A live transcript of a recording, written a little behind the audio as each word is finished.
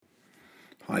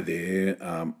Hi there.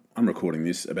 I'm recording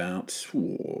this about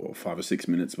 5 or 6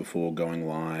 minutes before going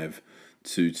live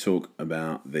to talk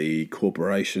about the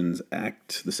Corporations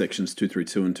Act, the sections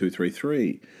 232 and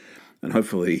 233. And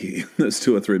hopefully, those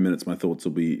 2 or 3 minutes, my thoughts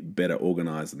will be better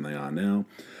organised than they are now.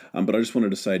 But I just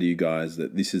wanted to say to you guys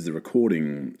that this is the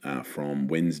recording from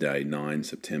Wednesday, 9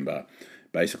 September.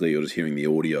 Basically, you're just hearing the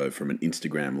audio from an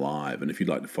Instagram live. And if you'd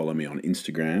like to follow me on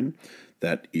Instagram,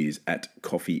 that is at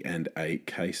Coffee and a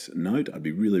Case Note. I'd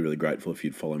be really, really grateful if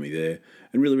you'd follow me there.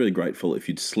 And really, really grateful if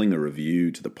you'd sling a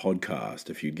review to the podcast.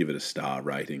 If you'd give it a star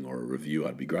rating or a review,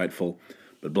 I'd be grateful.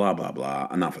 But blah, blah, blah.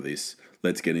 Enough of this.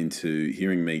 Let's get into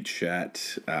hearing me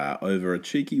chat over a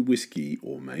cheeky whiskey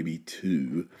or maybe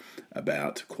two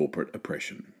about corporate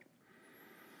oppression.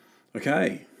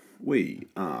 Okay, we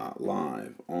are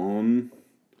live on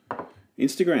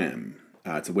Instagram.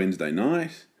 It's a Wednesday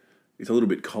night. It's a little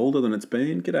bit colder than it's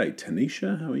been. G'day,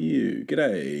 Tanisha. How are you?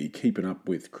 G'day, Keeping Up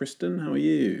with Kristen. How are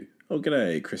you? Oh,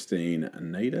 g'day, Christine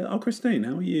Anita. Oh, Christine,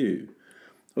 how are you?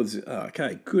 Oh,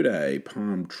 okay, g'day,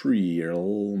 Palm Tree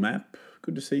Map.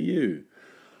 Good to see you.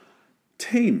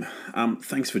 Team,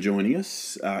 thanks for joining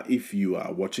us. If you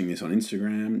are watching this on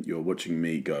Instagram, you're watching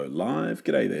me go live.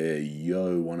 G'day there,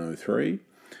 Yo103.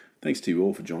 Thanks to you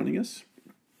all for joining us.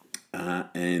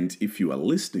 And if you are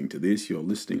listening to this, you're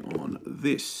listening on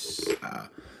this.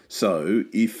 So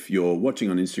if you're watching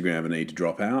on Instagram and need to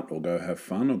drop out or go have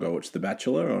fun or go watch The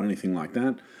Bachelor or anything like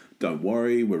that, don't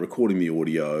worry. We're recording the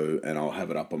audio and I'll have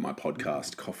it up on my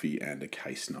podcast, Coffee and a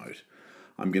Case Note.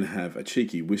 I'm going to have a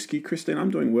cheeky whiskey. Christine,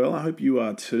 I'm doing well. I hope you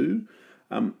are too.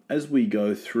 As we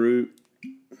go through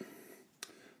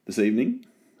this evening,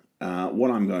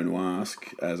 what I'm going to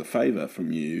ask as a favour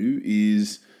from you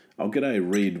is, g'day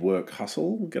Reed Work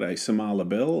Hustle, g'day Samala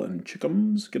Bell and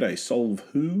Chickums, g'day Solve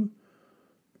Who,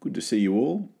 good to see you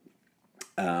all.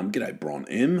 G'day Bron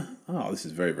M. Oh, this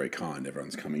is very, very kind.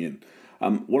 Everyone's coming in.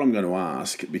 What I'm going to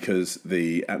ask, because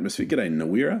the atmosphere, g'day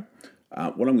Nawira.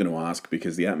 What I'm going to ask,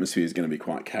 because the atmosphere is going to be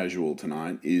quite casual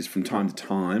tonight, is from time to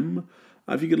time,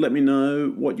 if you could let me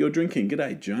know what you're drinking.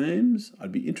 G'day, James.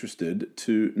 I'd be interested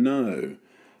to know.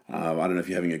 I don't know if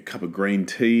you're having a cup of green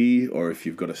tea or if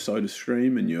you've got a soda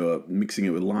stream and you're mixing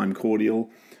it with lime cordial.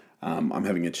 I'm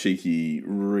having a cheeky,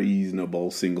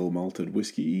 reasonable single malted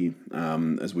whiskey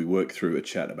as we work through a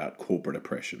chat about corporate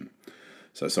oppression.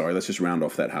 So sorry, let's just round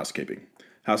off that housekeeping.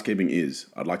 Housekeeping is,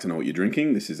 I'd like to know what you're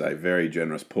drinking. This is a very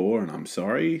generous pour, and I'm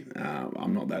sorry.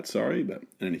 I'm not that sorry, but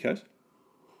in any case.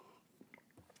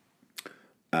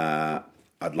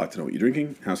 I'd like to know what you're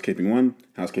drinking. Housekeeping 1.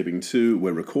 Housekeeping 2,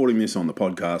 we're recording this on the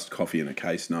podcast, Coffee and a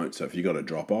Case Note, so if you've got to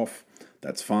drop off,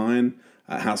 that's fine.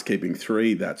 Housekeeping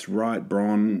 3, that's right,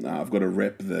 Bron. I've got to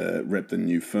rep the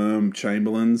new firm,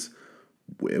 Chamberlain's.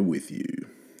 We're with you,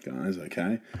 guys,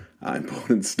 okay?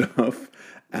 Important stuff.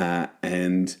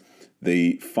 And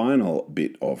the final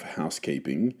bit of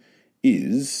housekeeping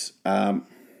is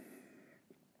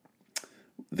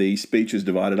the speech is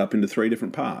divided up into 3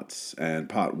 different parts. And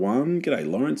part 1, g'day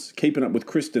Lawrence, Keeping Up with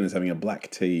Kristen is having a black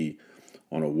tea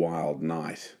on a wild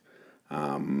night.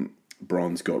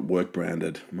 Bron's got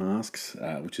work-branded masks,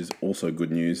 which is also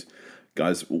good news.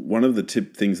 Guys, one of the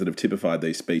things that have typified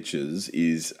these speeches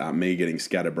is me getting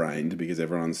scatterbrained because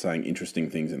everyone's saying interesting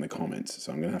things in the comments.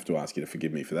 So I'm going to have to ask you to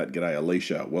forgive me for that. G'day,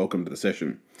 Alicia. Welcome to the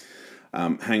session.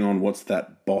 Hang on, what's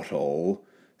that bottle?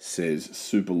 Says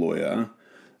Super Lawyer.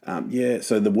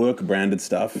 So the work-branded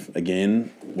stuff,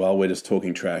 again, while we're just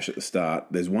talking trash at the start,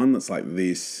 there's one that's like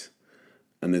this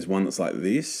and there's one that's like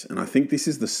this. And I think this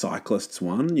is the cyclist's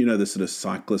one. You know, the sort of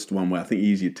cyclist one where I think you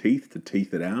use your teeth to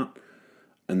teeth it out.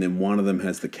 And then one of them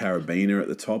has the carabiner at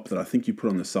the top that I think you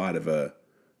put on the side of a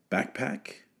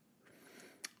backpack.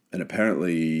 And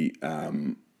apparently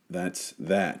that's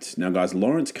that. Now, guys,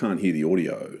 Lawrence can't hear the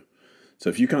audio. So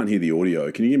if you can't hear the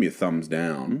audio, can you give me a thumbs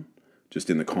down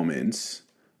just in the comments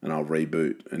and I'll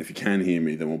reboot. And if you can hear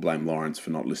me, then we'll blame Lawrence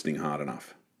for not listening hard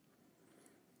enough.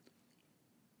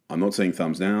 I'm not seeing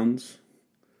thumbs downs.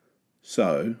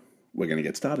 So we're going to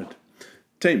get started.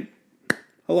 Team,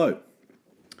 hello.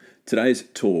 Today's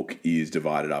talk is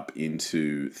divided up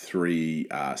into 3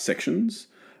 sections.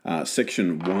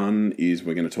 Section 1 is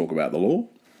we're going to talk about the law,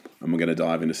 and we're going to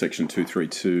dive into section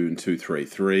 232 and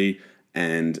 233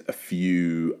 and a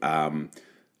few...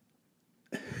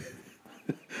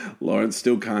 Lawrence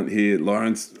still can't hear.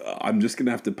 Lawrence, I'm just going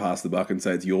to have to pass the buck and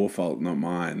say it's your fault, not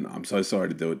mine. I'm so sorry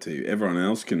to do it to you. Everyone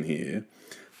else can hear.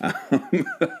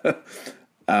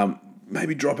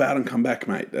 Maybe drop out and come back,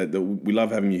 mate. We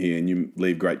love having you here and you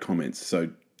leave great comments. So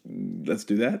let's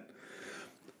do that.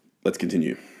 Let's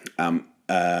continue.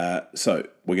 So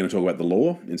we're going to talk about the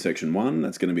law in section 1.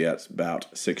 That's going to be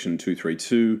about section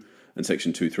 232 and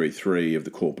section 233 of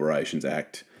the Corporations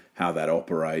Act, how that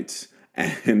operates,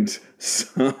 and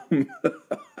some...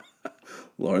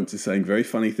 Lawrence is saying very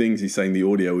funny things. He's saying the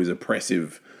audio is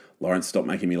oppressive. Lawrence, stop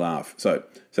making me laugh. So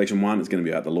section 1 is going to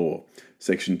be about the law.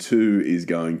 Section 2 is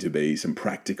going to be some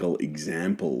practical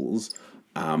examples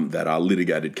that are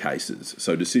litigated cases.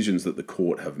 So decisions that the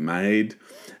court have made.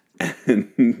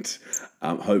 And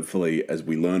hopefully, as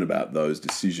we learn about those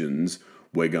decisions,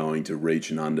 we're going to reach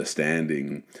an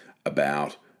understanding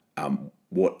about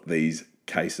what these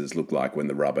cases look like when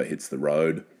the rubber hits the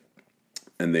road.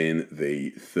 And then the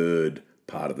third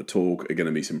part of the talk are going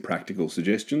to be some practical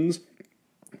suggestions,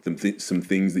 some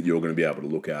things that you're going to be able to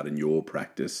look at in your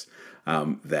practice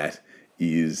that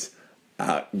is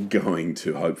going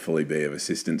to hopefully be of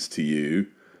assistance to you.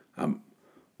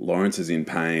 Lawrence is in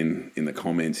pain in the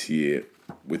comments here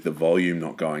with the volume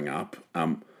not going up.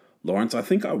 Lawrence, I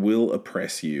think I will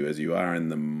oppress you as you are in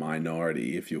the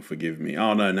minority, if you'll forgive me.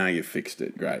 Oh, no, now you've fixed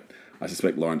it. Great. I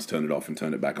suspect Lawrence turned it off and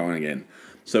turned it back on again.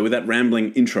 So with that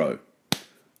rambling intro,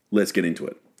 let's get into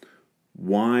it.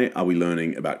 Why are we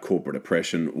learning about corporate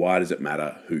oppression? Why does it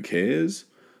matter? Who cares?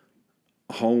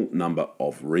 A whole number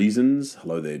of reasons.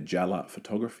 Hello there, Jala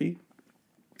Photography.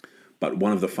 But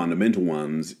one of the fundamental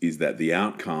ones is that the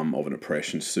outcome of an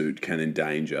oppression suit can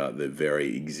endanger the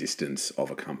very existence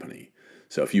of a company.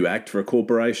 So if you act for a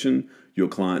corporation, your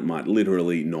client might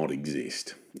literally not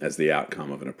exist as the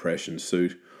outcome of an oppression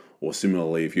suit. Or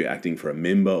similarly, if you're acting for a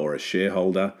member or a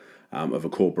shareholder of a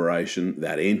corporation,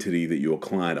 that entity that your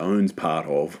client owns part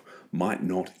of might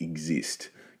not exist.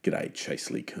 G'day,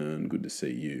 Chaseley Kern, good to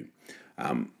see you.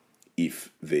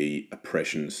 If the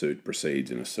oppression suit proceeds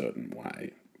in a certain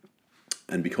way.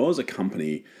 And because a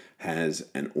company has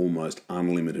an almost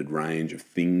unlimited range of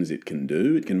things it can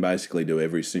do, it can basically do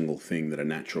every single thing that a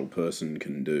natural person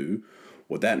can do.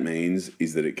 What that means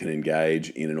is that it can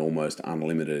engage in an almost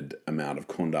unlimited amount of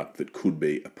conduct that could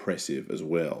be oppressive as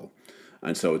well.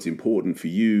 And so it's important for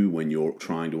you when you're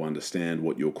trying to understand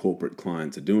what your corporate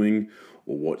clients are doing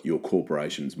or what your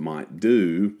corporations might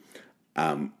do.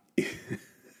 I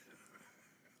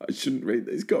shouldn't read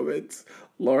these comments.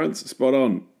 Lawrence, spot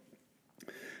on.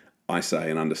 I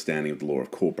say an understanding of the law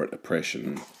of corporate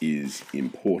oppression is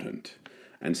important.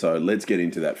 And so let's get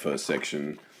into that first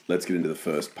section. Let's get into the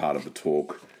first part of the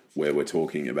talk where we're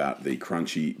talking about the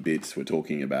crunchy bits. We're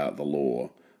talking about the law.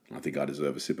 I think I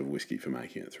deserve a sip of whiskey for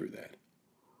making it through that.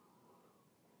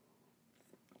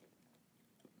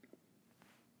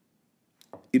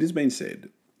 It has been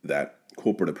said that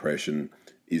corporate oppression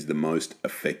is the most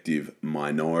effective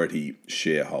minority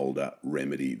shareholder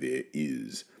remedy there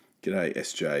is. G'day,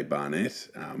 SJ Barnett.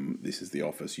 This is the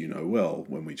office you know well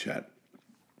when we chat.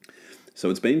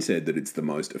 So it's been said that it's the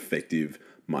most effective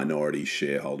minority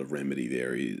shareholder remedy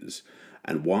there is.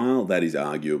 And while that is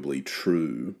arguably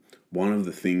true, one of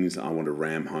the things I want to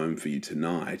ram home for you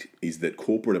tonight is that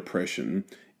corporate oppression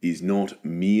is not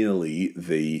merely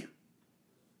the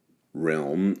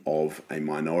realm of a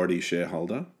minority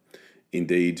shareholder.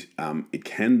 Indeed, it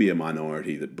can be a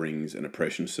minority that brings an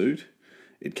oppression suit.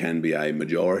 It can be a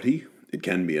majority. It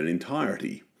can be an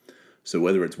entirety. So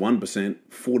whether it's 1%,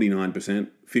 49%,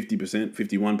 50%,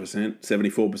 51%, 74%,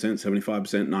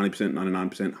 75%, 90%,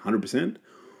 99%, 100%,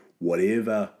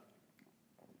 whatever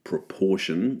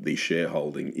proportion the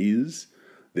shareholding is,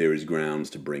 there is grounds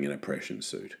to bring an oppression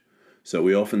suit. So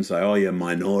we often say, oh yeah,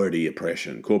 minority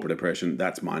oppression, corporate oppression,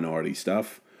 that's minority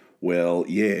stuff. Well,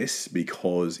 yes,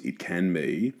 because it can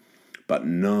be, but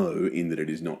no, in that it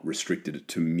is not restricted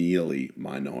to merely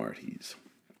minorities.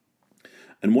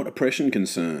 And what oppression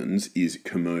concerns is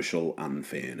commercial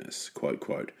unfairness, quote,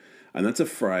 quote. And that's a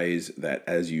phrase that,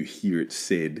 as you hear it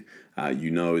said,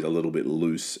 you know is a little bit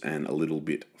loose and a little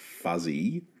bit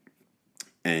fuzzy.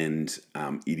 And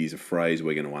it is a phrase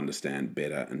we're going to understand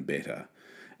better and better.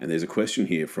 And there's a question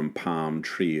here from Palm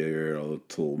Tree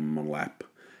Map.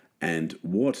 And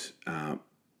what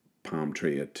Palm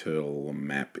Tree Turtle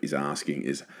Map is asking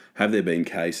is, have there been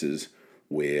cases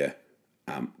where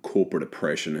corporate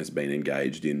oppression has been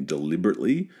engaged in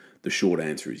deliberately? The short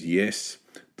answer is yes.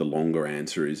 The longer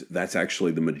answer is that's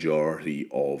actually the majority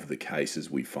of the cases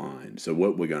we find. So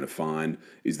what we're going to find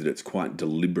is that it's quite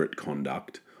deliberate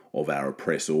conduct of our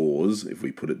oppressors, if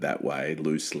we put it that way,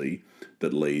 loosely,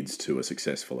 that leads to a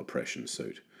successful oppression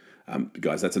suit.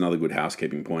 Guys, that's another good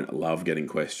housekeeping point. I love getting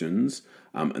questions.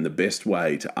 And the best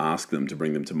way to ask them, to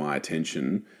bring them to my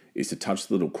attention, is to touch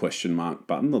the little question mark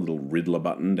button, the little Riddler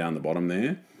button down the bottom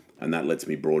there. And that lets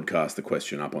me broadcast the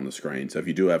question up on the screen. So if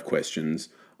you do have questions,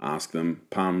 ask them.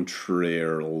 Palm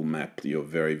Trail Map, you're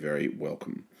very, very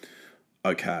welcome.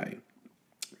 Okay,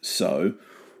 so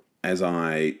as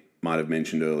I might have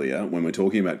mentioned earlier, when we're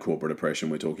talking about corporate oppression,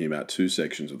 we're talking about two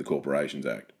sections of the Corporations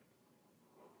Act.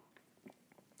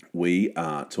 We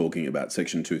are talking about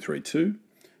Section 232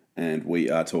 and we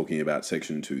are talking about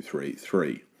Section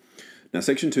 233. Now,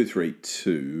 Section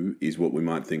 232 is what we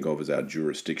might think of as our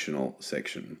jurisdictional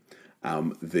section.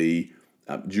 The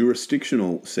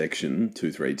jurisdictional section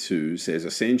 232 says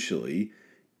essentially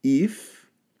if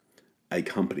a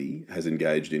company has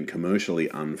engaged in commercially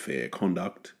unfair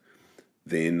conduct,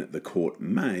 then the court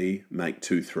may make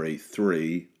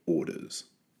 233 orders.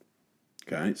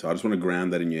 Okay, so I just want to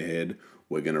ground that in your head.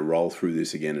 We're going to roll through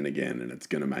this again and again, and it's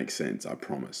going to make sense, I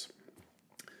promise.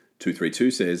 232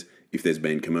 says if there's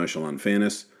been commercial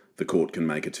unfairness, the court can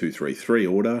make a 233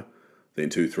 order. Then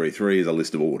 233 is a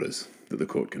list of orders that the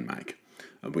court can make.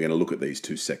 And we're going to look at these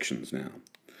two sections now.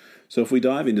 So if we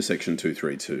dive into Section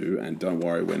 232, and don't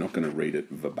worry, we're not going to read it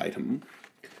verbatim,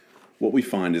 what we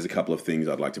find is a couple of things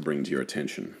I'd like to bring to your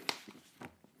attention.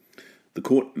 The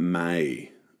court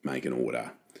may make an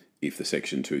order if the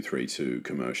Section 232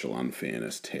 commercial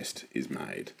unfairness test is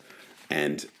made.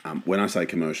 And when I say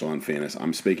commercial unfairness,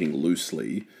 I'm speaking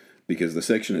loosely because the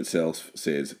section itself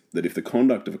says that if the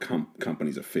conduct of a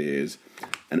company's affairs,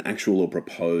 an actual or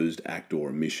proposed act or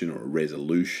omission or a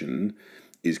resolution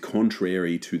is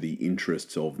contrary to the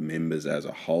interests of members as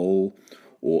a whole,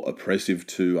 or oppressive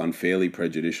to, unfairly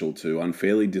prejudicial to,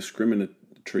 unfairly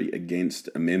discriminatory against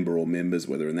a member or members,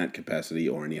 whether in that capacity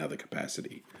or any other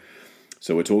capacity.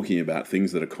 So we're talking about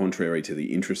things that are contrary to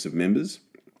the interests of members.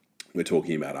 We're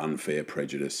talking about unfair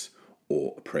prejudice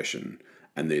or oppression.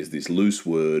 And there's this loose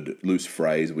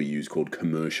phrase we use called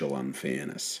commercial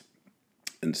unfairness.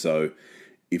 And so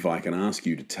if I can ask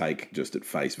you to take just at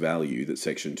face value that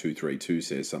Section 232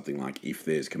 says something like if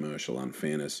there's commercial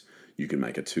unfairness, you can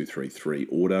make a 233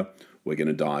 order. We're going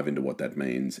to dive into what that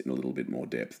means in a little bit more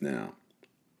depth now.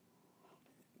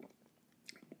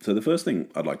 So the first thing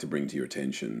I'd like to bring to your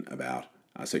attention about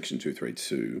Section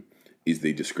 232 is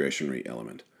the discretionary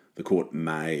element. The court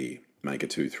may make a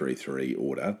 233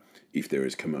 order if there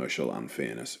is commercial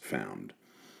unfairness found.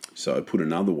 So put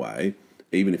another way,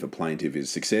 even if a plaintiff is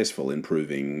successful in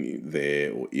proving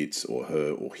their or its or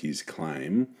her or his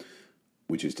claim,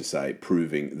 which is to say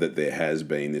proving that there has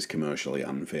been this commercially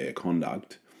unfair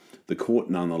conduct, the court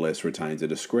nonetheless retains a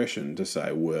discretion to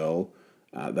say, well,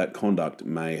 that conduct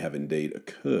may have indeed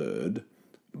occurred,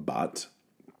 but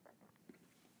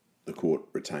the court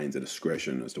retains a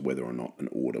discretion as to whether or not an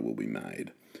order will be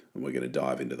made. And we're going to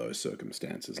dive into those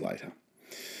circumstances later.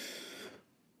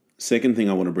 Second thing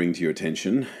I want to bring to your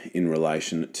attention in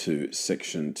relation to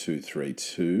Section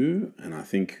 232, and I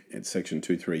think it's Section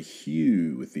 23,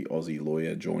 Hugh with the Aussie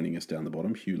lawyer joining us down the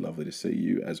bottom. Hugh, lovely to see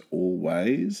you as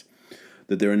always.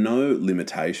 That there are no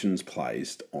limitations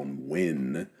placed on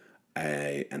when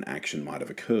an action might have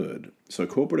occurred. So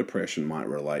corporate oppression might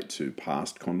relate to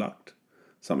past conduct,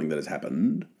 something that has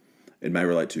happened. It may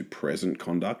relate to present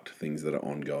conduct, things that are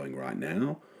ongoing right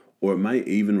now, or it may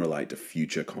even relate to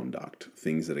future conduct,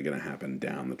 things that are going to happen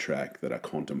down the track that are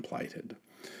contemplated.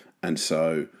 And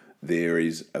so there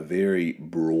is a very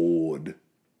broad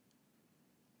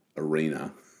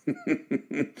arena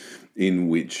in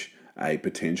which a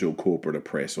potential corporate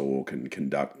oppressor can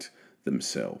conduct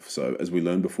themselves. So as we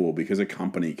learned before, because a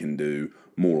company can do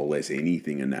more or less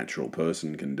anything a natural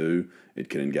person can do, it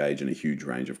can engage in a huge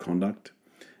range of conduct.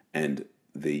 And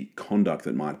the conduct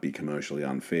that might be commercially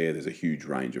unfair, there's a huge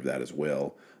range of that as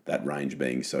well, that range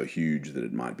being so huge that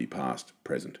it might be past,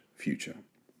 present, future.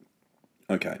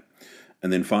 Okay,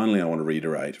 and then finally I want to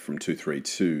reiterate from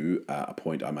 232 a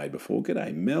point I made before.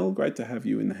 G'day Mel, great to have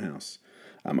you in the house.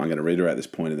 I'm going to reiterate this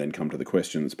point and then come to the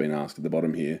question that's been asked at the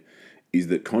bottom here, is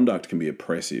that conduct can be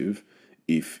oppressive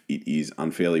if it is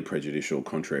unfairly prejudicial,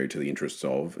 contrary to the interests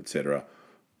of, etc.,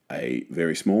 a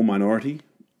very small minority,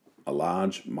 a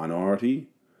large minority,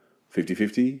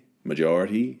 50-50,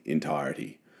 majority,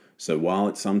 entirety. So while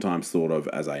it's sometimes thought of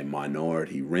as a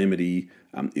minority remedy,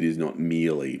 it is not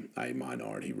merely a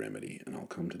minority remedy. And I'll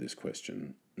come to this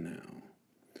question now.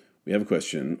 We have a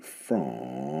question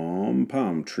from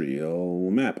Palm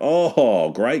Trail Map. Oh,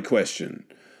 great question.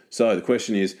 So the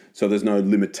question is, so there's no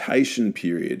limitation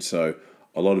period. So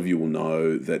a lot of you will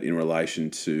know that in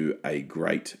relation to a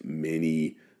great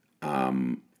many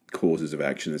causes of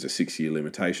action, there's a 6-year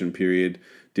limitation period,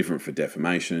 different for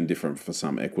defamation, different for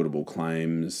some equitable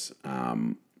claims,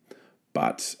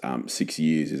 but 6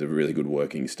 years is a really good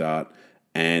working start,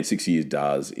 and 6 years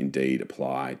does indeed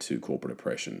apply to corporate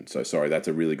oppression. So sorry, that's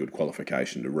a really good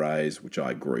qualification to raise, which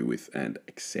I agree with and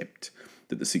accept.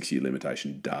 that the 6-year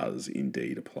limitation does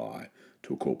indeed apply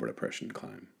to a corporate oppression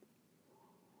claim.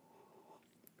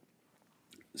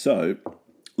 So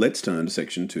let's turn to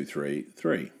Section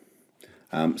 233.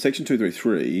 Section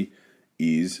 233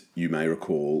 is, you may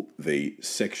recall, the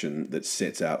section that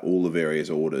sets out all the various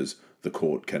orders the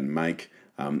court can make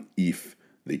if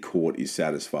the court is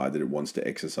satisfied that it wants to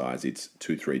exercise its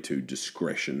 232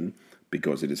 discretion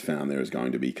because it has found there is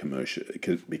going to be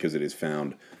because it has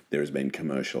found there has been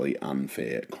commercially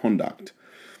unfair conduct.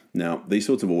 Now, these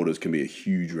sorts of orders can be a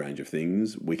huge range of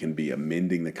things. We can be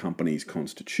amending the company's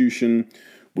constitution.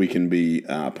 We can be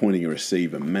appointing a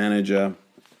receiver manager.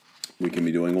 We can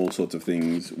be doing all sorts of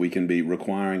things. We can be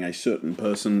requiring a certain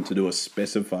person to do a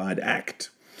specified act.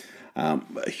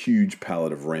 A huge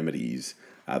palette of remedies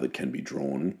that can be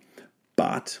drawn.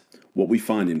 But what we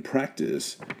find in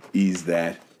practice is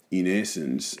that, in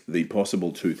essence, the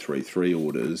possible 233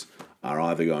 orders are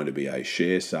either going to be a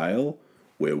share sale,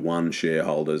 where one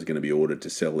shareholder is going to be ordered to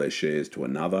sell their shares to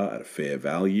another at a fair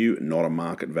value, not a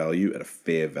market value, at a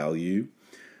fair value,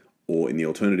 or in the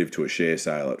alternative to a share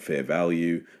sale at fair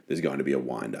value, there's going to be a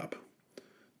wind-up.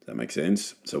 Does that make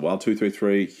sense? So while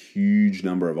 233, huge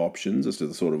number of options as to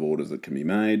the sort of orders that can be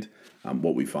made,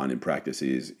 what we find in practice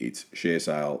is it's share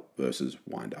sale versus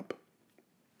wind-up.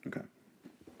 Okay.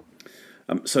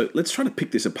 So let's try to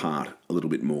pick this apart a little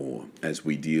bit more as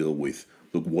we deal with,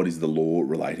 look, what is the law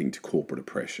relating to corporate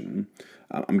oppression?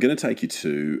 I'm going to take you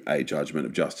to a judgment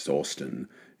of Justice Austin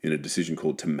in a decision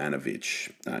called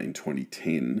Tomanovich in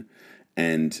 2010.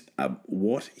 And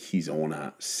what His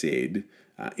Honour said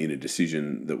in a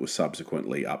decision that was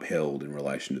subsequently upheld in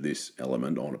relation to this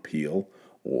element on appeal,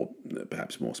 or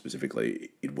perhaps more specifically,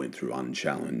 it went through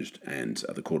unchallenged and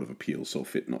the Court of Appeal saw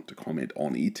fit not to comment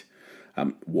on it,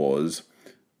 was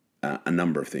a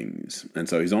number of things. And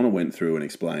so His Honour went through and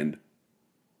explained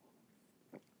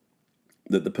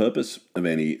that the purpose of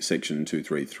any Section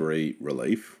 233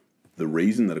 relief, the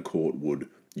reason that a court would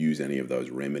use any of those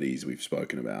remedies we've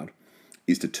spoken about,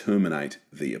 is to terminate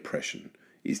the oppression,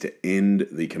 is to end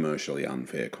the commercially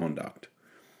unfair conduct.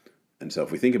 And so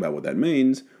if we think about what that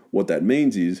means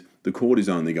is the court is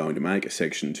only going to make a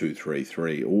Section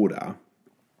 233 order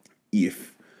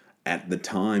if, at the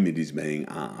time it is being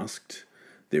asked,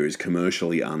 there is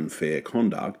commercially unfair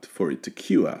conduct for it to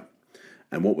cure.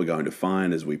 And what we're going to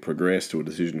find as we progress to a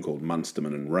decision called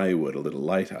Munsterman and Raywood a little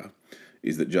later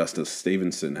is that Justice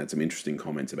Stevenson had some interesting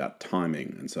comments about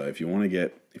timing. And so if you want to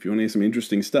hear some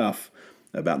interesting stuff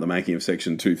about the making of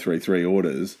Section 233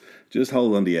 orders, just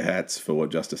hold onto your hats for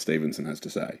what Justice Stevenson has to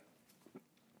say.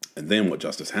 And then what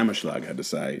Justice Hammerschlag had to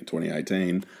say in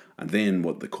 2018, and then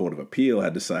what the Court of Appeal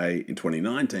had to say in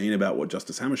 2019 about what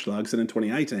Justice Hammerschlag said in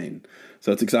 2018.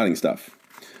 So it's exciting stuff.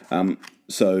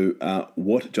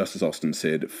 What Justice Austin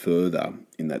said further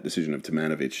in that decision of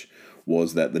Tomanovich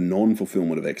was that the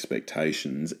non-fulfillment of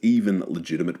expectations, even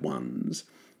legitimate ones,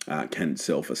 can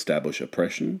self-establish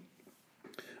oppression,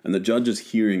 and that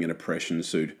judges hearing an oppression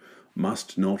suit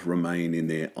must not remain in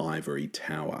their ivory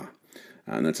tower.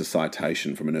 And that's a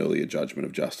citation from an earlier judgment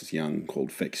of Justice Young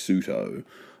called Fexuto.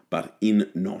 But in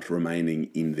not remaining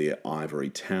in their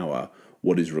ivory tower,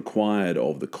 what is required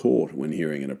of the court when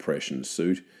hearing an oppression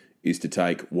suit is to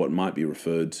take what might be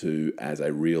referred to as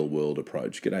a real-world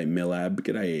approach. G'day, Melab.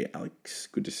 G'day, Alex.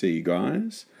 Good to see you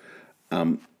guys.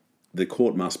 The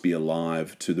court must be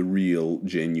alive to the real,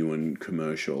 genuine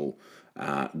commercial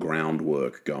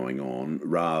groundwork going on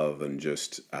rather than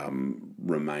just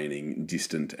remaining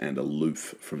distant and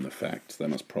aloof from the facts. They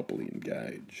must properly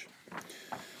engage.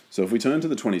 So if we turn to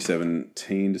the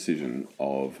 2017 decision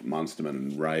of Munsterman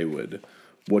and Raywood,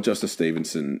 what Justice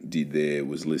Stevenson did there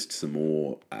was list some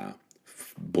more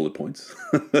bullet points.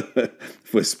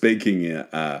 If we're speaking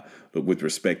with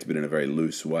respect but in a very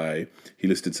loose way, he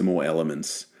listed some more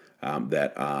elements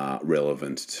that are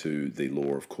relevant to the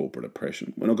law of corporate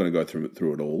oppression. We're not going to go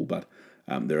through it all, but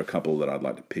there are a couple that I'd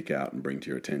like to pick out and bring to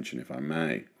your attention, if I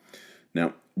may.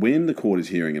 Now, when the court is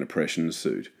hearing an oppression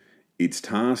suit, its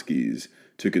task is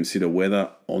to consider whether,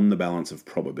 on the balance of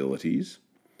probabilities,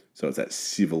 so it's that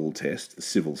civil test, the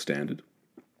civil standard,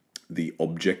 the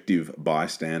objective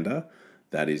bystander,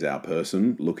 that is our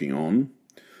person looking on,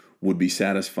 would be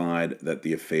satisfied that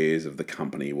the affairs of the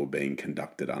company were being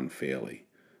conducted unfairly.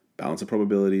 Balance of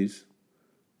probabilities,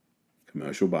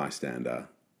 commercial bystander,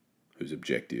 who's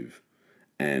objective,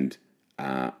 and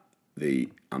the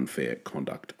unfair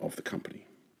conduct of the company.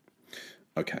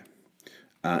 Okay.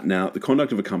 Now, the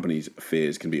conduct of a company's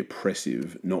affairs can be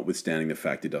oppressive, notwithstanding the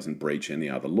fact it doesn't breach any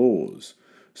other laws.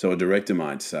 So a director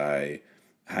might say,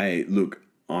 hey, look,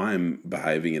 I'm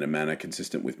behaving in a manner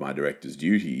consistent with my director's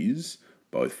duties,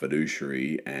 both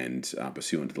fiduciary and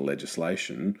pursuant to the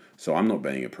legislation. So I'm not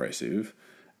being oppressive.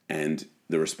 And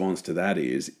the response to that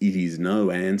is, it is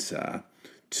no answer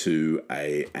to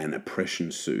an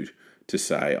oppression suit to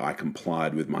say I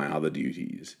complied with my other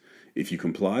duties. If you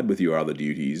complied with your other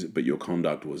duties, but your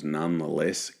conduct was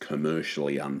nonetheless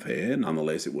commercially unfair,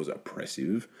 nonetheless it was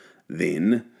oppressive,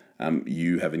 then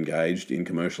you have engaged in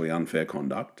commercially unfair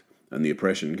conduct, and the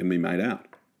oppression can be made out.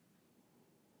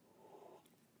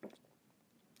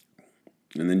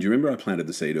 And then do you remember I planted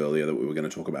the seed earlier that we were going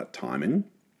to talk about timing?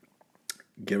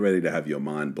 Get ready to have your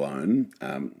mind blown.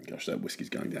 Gosh, that whiskey's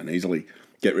going down easily.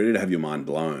 Get ready to have your mind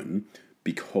blown,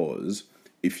 because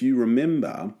if you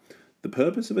remember, the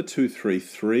purpose of a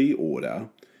 233 order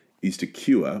is to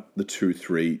cure the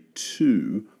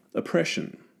 232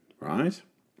 oppression, right?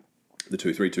 The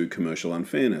 232 commercial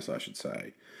unfairness, I should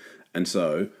say. And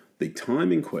so the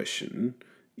timing question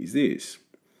is this.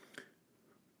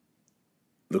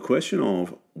 The question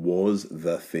of, was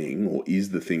the thing or is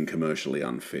the thing commercially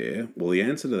unfair? Well, the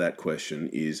answer to that question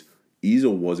is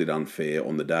or was it unfair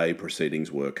on the day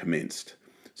proceedings were commenced?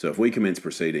 So if we commence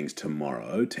proceedings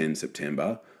tomorrow, 10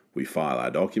 September, we file our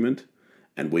document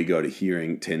and we go to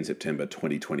hearing 10 September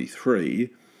 2023,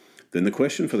 then the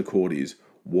question for the court is,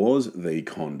 was the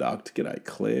conduct, g'day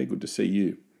Claire, good to see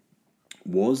you,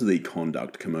 was the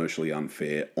conduct commercially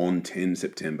unfair on 10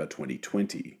 September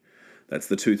 2020? That's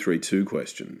the 232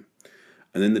 question.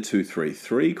 And then the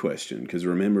 233 question, because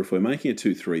remember, if we're making a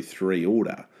 233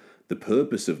 order, the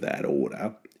purpose of that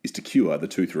order is to cure the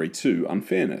 232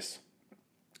 unfairness.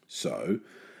 So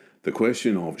the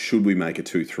question of should we make a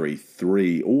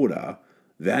 233 order,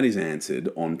 that is answered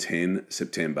on 10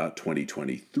 September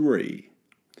 2023.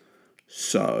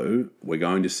 So we're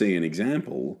going to see an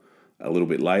example a little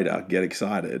bit later, get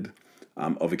excited,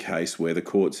 of a case where the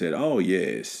court said, oh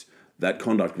yes, that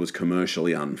conduct was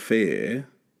commercially unfair,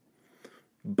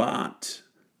 but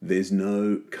there's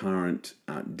no current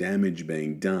damage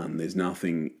being done. There's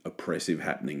nothing oppressive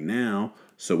happening now,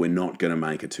 so we're not going to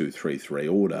make a 233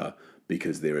 order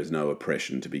because there is no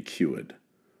oppression to be cured,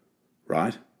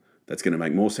 right? That's going to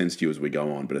make more sense to you as we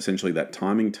go on. But essentially that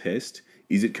timing test,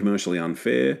 is it commercially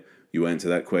unfair? You answer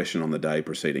that question on the day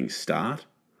proceedings start.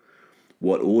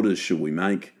 What orders should we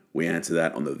make? We answer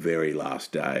that on the very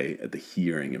last day at the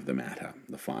hearing of the matter,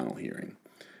 the final hearing.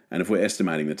 And if we're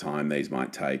estimating the time, these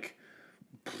might take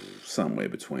somewhere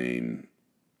between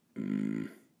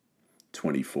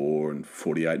 24 and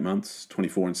 48 months,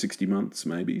 24 and 60 months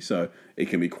maybe. So it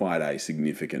can be quite a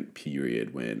significant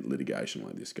period when litigation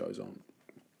like this goes on.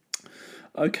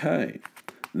 Okay,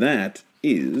 that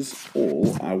is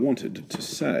all I wanted to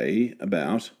say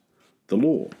about the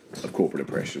law of corporate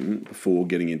oppression before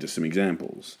getting into some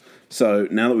examples. So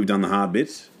now that we've done the hard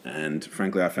bit, and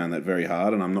frankly I found that very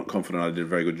hard and I'm not confident I did a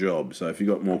very good job, so if you've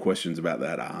got more questions about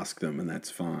that, ask them and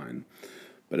that's fine.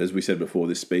 But as we said before,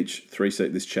 this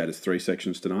chat is 3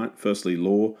 sections tonight. Firstly,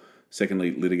 law.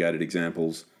 Secondly, litigated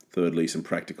examples. Thirdly, some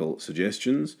practical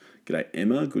suggestions. G'day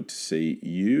Emma, good to see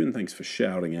you, and thanks for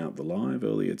shouting out the live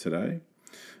earlier today.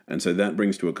 And so that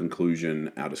brings to a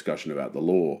conclusion our discussion about the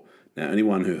law. Now,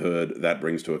 anyone who heard that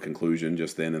brings to a conclusion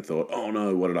just then and thought, oh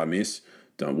no, what did I miss?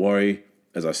 Don't worry.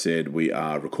 As I said, we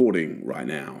are recording right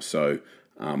now. So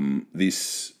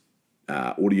this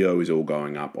audio is all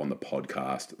going up on the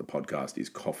podcast. The podcast is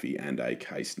Coffee and a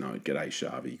Case Note. G'day,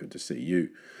 Shavi. Good to see you.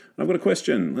 And I've got a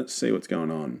question. Let's see what's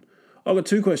going on. I've got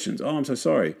 2 questions. Oh, I'm so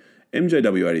sorry.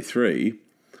 MJW83.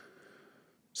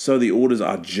 So the orders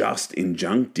are just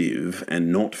injunctive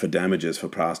and not for damages for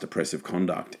past oppressive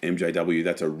conduct. MJW,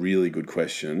 that's a really good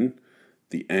question.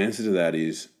 The answer to that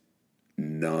is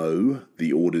no,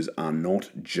 the orders are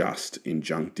not just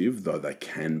injunctive, though they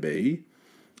can be.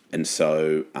 And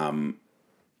so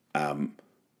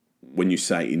when you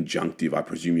say injunctive, I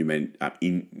presume you meant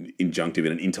injunctive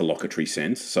in an interlocutory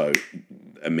sense, so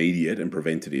immediate and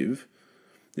preventative.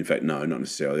 In fact, no, not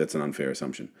necessarily. That's an unfair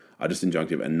assumption. Just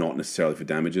injunctive and not necessarily for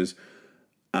damages.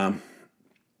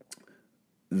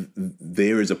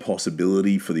 There is a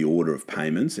possibility for the order of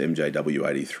payments, MJW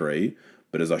 83,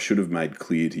 but as I should have made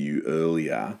clear to you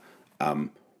earlier,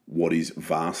 what is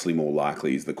vastly more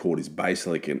likely is the court is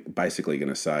basically going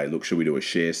to say, look, should we do a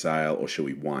share sale or should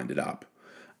we wind it up?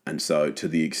 And so to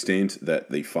the extent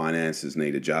that the finances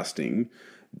need adjusting,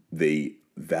 the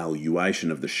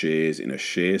valuation of the shares in a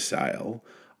share sale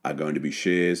are going to be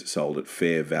shares sold at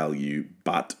fair value,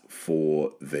 but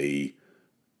for the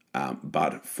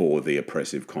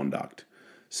oppressive conduct.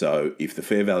 So if the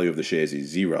fair value of the shares is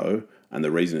 0, and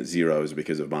the reason it's 0 is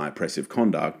because of my oppressive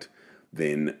conduct,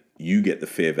 then you get the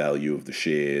fair value of the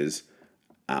shares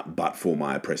but for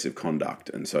my oppressive conduct.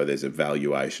 And so there's a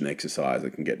valuation exercise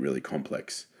that can get really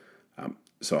complex.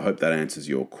 So I hope that answers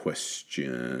your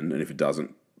question. And if it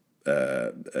doesn't,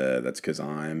 that's because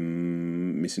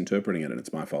I'm misinterpreting it and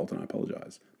it's my fault and I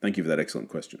apologise. Thank you for that excellent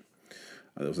question.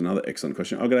 There was another excellent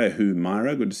question. Oh, g'day,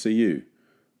 Myra. Good to see you.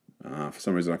 For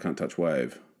some reason, I can't touch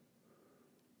wave.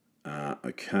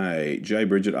 Okay. Jay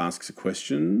Bridget asks a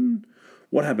question.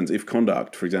 What happens if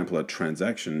conduct, for example, a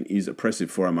transaction, is oppressive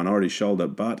for a minority shareholder,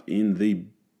 but in the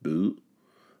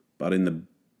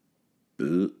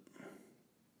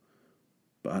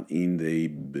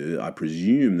I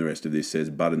presume the rest of this says,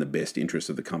 but in the best interest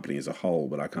of the company as a whole,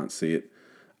 but I can't see it.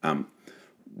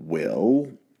 Well,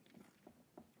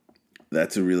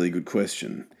 that's a really good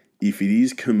question. If it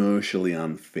is commercially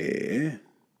unfair,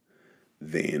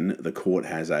 then the court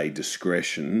has a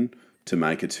discretion to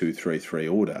make a 233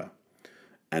 order.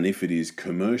 And if it is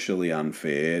commercially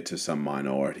unfair to some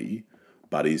minority,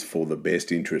 but is for the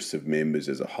best interests of members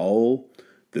as a whole,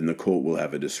 then the court will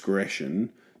have a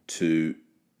discretion to,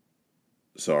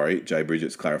 Jay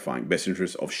Bridget's clarifying, best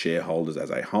interest of shareholders as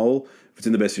a whole. If it's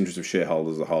in the best interest of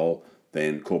shareholders as a whole,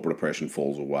 then corporate oppression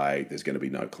falls away. There's going to be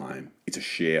no claim. It's a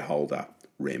shareholder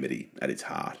remedy at its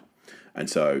heart. And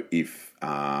so if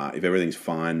everything's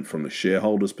fine from the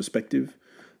shareholder's perspective,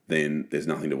 then there's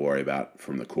nothing to worry about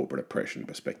from the corporate oppression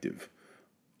perspective.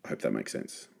 I hope that makes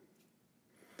sense.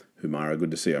 Humara,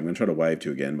 good to see you. I'm going to try to wave to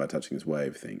you again by touching this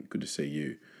wave thing. Good to see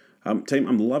you. Team,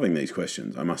 I'm loving these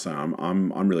questions. I must say,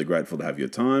 I'm really grateful to have your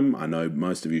time. I know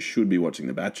most of you should be watching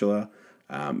The Bachelor,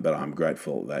 but I'm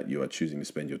grateful that you are choosing to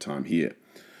spend your time here.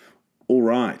 All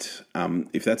right.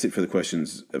 If that's it for the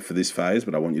questions for this phase,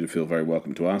 but I want you to feel very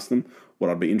welcome to ask them.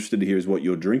 What I'd be interested to hear is what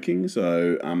you're drinking.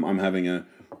 So I'm having a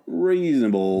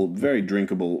reasonable, very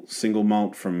drinkable single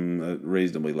malt from a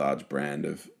reasonably large brand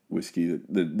of whiskey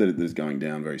that is going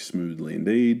down very smoothly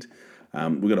indeed.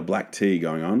 We've got a black tea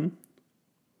going on.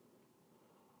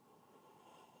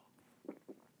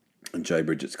 And Jay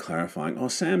Bridget's clarifying. Oh,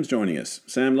 Sam's joining us.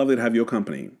 Sam, lovely to have your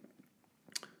company.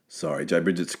 Sorry, Jay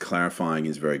Bridget's clarifying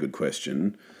his very good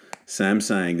question. Sam's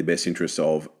saying the best interest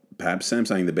of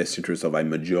a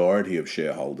majority of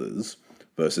shareholders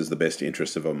versus the best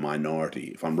interest of a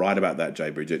minority. If I'm right about that, Jay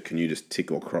Bridget, can you just tick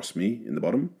or cross me in the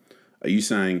bottom? Are you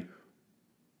saying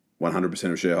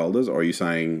 100% of shareholders, or are you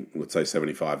saying, let's say,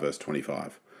 75 versus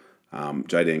 25?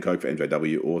 JD and Coke for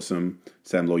MJW, awesome.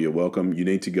 Sam Law, you're welcome. You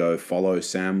need to go follow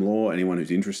Sam Law, anyone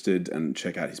who's interested, and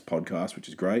check out his podcast, which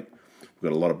is great.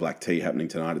 We've got a lot of black tea happening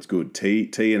tonight. It's good.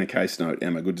 Tea and a case note.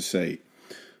 Emma, good to see.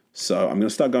 So I'm going to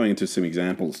start going into some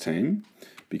examples, team.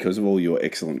 Because of all your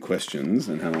excellent questions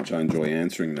and how much I enjoy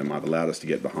answering them, I've allowed us to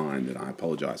get behind, and I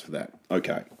apologise for that.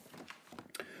 Okay.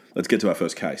 Let's get to our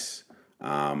first case.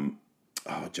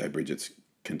 Jay Bridget's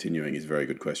continuing his very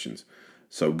good questions.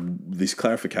 So this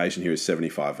clarification here is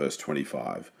 75 verse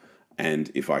 25.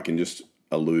 And if I can just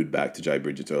allude back to Jay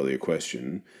Bridget's earlier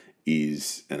question,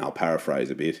 and I'll paraphrase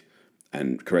a bit,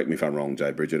 and correct me if I'm wrong,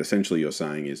 Jay Bridget, essentially you're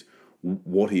saying is,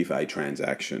 what if a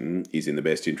transaction is in the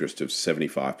best interest of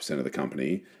 75% of the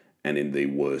company and in the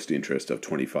worst interest of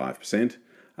 25%?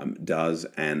 Does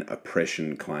an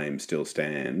oppression claim still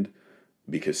stand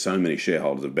because so many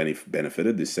shareholders have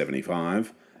benefited, this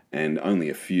 75, and only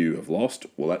a few have lost?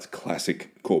 Well, that's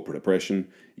classic corporate oppression.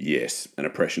 Yes, an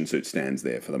oppression suit stands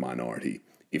there for the minority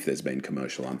if there's been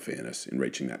commercial unfairness in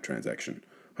reaching that transaction.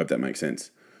 Hope that makes sense.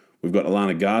 We've got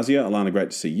Alana Gazia. Alana,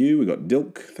 great to see you. We've got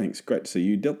Dilk. Thanks, great to see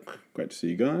you, Dilk. Great to see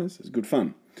you guys. It's good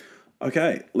fun.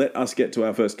 Okay, let us get to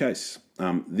our first case.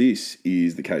 This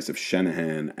is the case of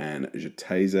Shanahan and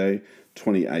Jatese,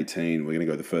 2018. We're going to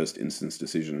go with the first instance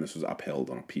decision. This was upheld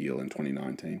on appeal in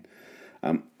 2019.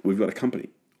 We've got a company.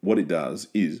 What it does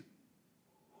is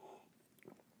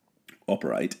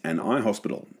operate an eye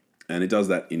hospital, and it does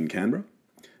that in Canberra.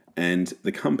 And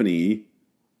the company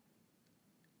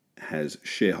has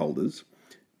shareholders,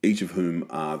 each of whom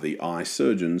are the eye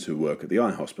surgeons who work at the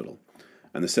eye hospital.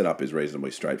 And the setup is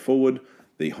reasonably straightforward.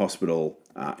 The hospital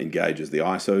engages the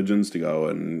eye surgeons to go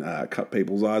and cut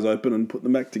people's eyes open and put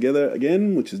them back together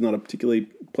again, which is not a particularly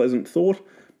pleasant thought.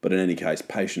 But in any case,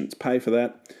 patients pay for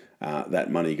that.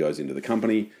 That money goes into the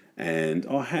company. And,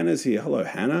 Hannah's here. Hello,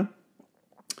 Hannah.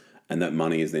 And that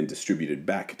money is then distributed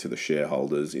back to the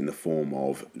shareholders in the form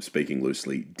of, speaking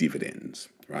loosely, dividends,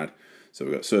 right? So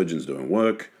we've got surgeons doing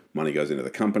work, money goes into the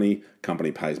company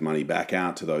pays money back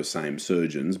out to those same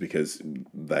surgeons because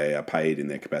they are paid in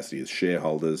their capacity as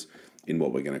shareholders in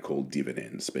what we're going to call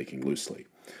dividends, speaking loosely.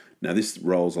 Now this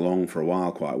rolls along for a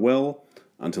while quite well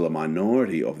until a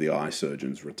minority of the eye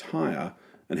surgeons retire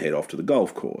and head off to the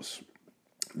golf course.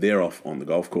 They're off on the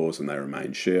golf course and they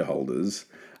remain shareholders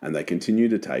and they continue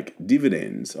to take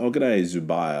dividends. Oh, g'day,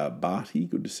 Zubaya Bhatti.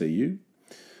 Good to see you.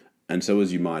 And so,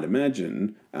 as you might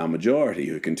imagine, our majority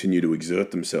who continue to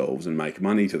exert themselves and make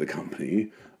money to the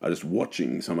company are just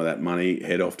watching some of that money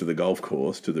head off to the golf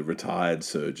course to the retired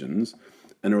surgeons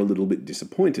and are a little bit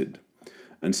disappointed.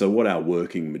 And so what our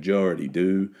working majority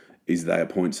do is they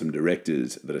appoint some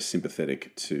directors that are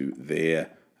sympathetic to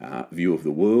their view of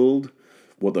the world.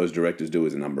 What those directors do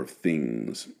is a number of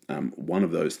things. One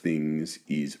of those things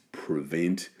is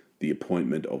prevent the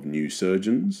appointment of new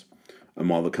surgeons. And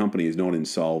while the company is not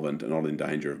insolvent and not in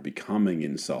danger of becoming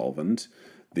insolvent,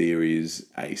 there is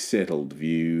a settled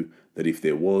view that if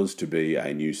there was to be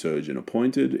a new surgeon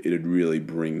appointed, it'd really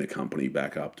bring the company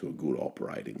back up to a good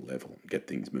operating level, get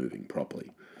things moving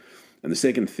properly. And the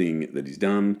second thing that is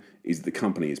done is the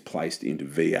company is placed into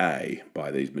VA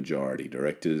by these majority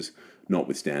directors,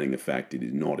 notwithstanding the fact it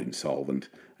is not insolvent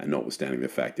and notwithstanding the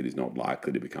fact it is not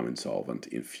likely to become insolvent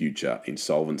in future.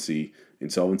 Insolvency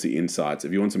insights.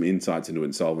 If you want some insights into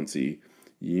insolvency,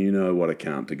 you know what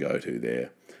account to go to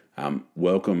there.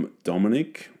 Welcome,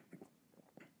 Dominic.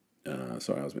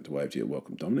 Sorry, I was meant to wave to you.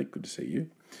 Welcome, Dominic. Good to see you.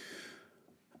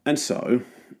 And so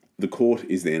the court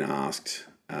is then asked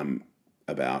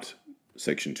about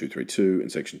Section 232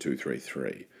 and Section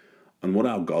 233. And what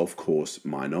our golf course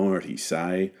minority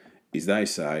say is they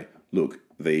say, look,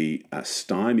 the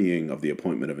stymieing of the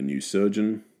appointment of a new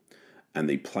surgeon and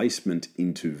the placement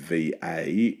into VA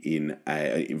in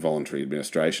a involuntary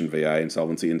administration, VA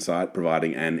Insolvency Insight,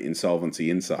 providing an insolvency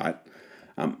insight,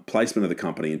 placement of the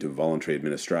company into voluntary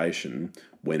administration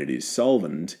when it is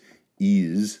solvent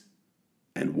is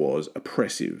and was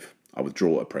oppressive. I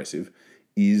withdraw oppressive,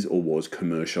 is or was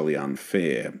commercially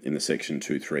unfair in the Section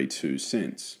 232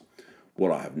 sense.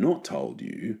 What I have not told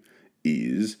you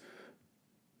is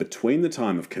between the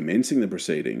time of commencing the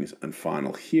proceedings and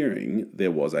final hearing, there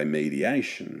was a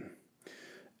mediation.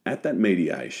 At that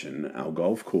mediation, our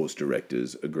golf course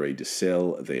directors agreed to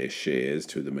sell their shares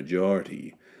to the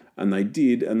majority. And they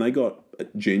did, and they got a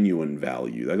genuine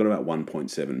value. They got about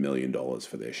 $1.7 million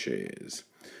for their shares.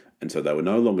 And so they were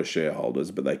no longer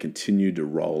shareholders, but they continued to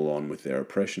roll on with their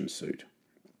oppression suit.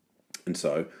 And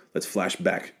so let's flash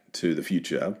back to the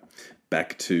future,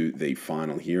 back to the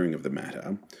final hearing of the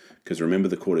matter. Because remember,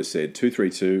 the court has said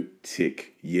 232,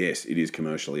 tick, yes, it is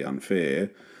commercially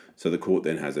unfair. So the court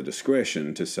then has a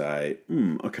discretion to say,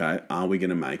 okay, are we going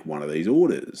to make one of these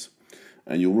orders?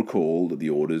 And you'll recall that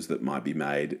the orders that might be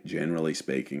made, generally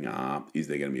speaking, are, is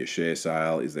there going to be a share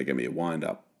sale? Is there going to be a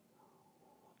wind-up?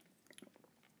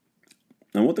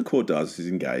 And what the court does is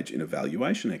engage in a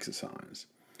valuation exercise.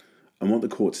 And what the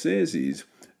court says is,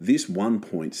 this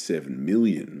 1.7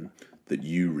 million that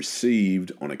you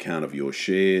received on account of your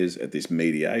shares at this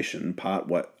mediation,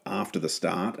 after the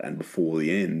start and before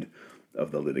the end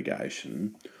of the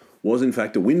litigation, was in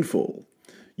fact a windfall.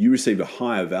 You received a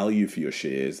higher value for your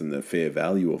shares than the fair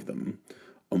value of them.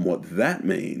 And what that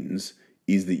means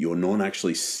is that you're not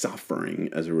actually suffering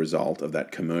as a result of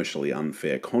that commercially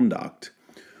unfair conduct,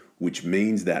 which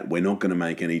means that we're not going to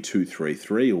make any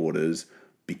 233 orders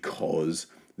because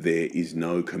there is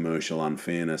no commercial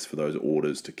unfairness for those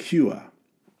orders to cure.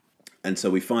 And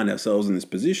so we find ourselves in this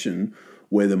position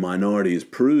where the minority has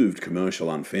proved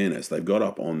commercial unfairness. They've got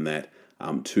up on that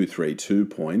 232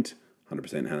 point,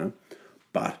 100% Hannah,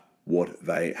 but what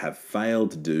they have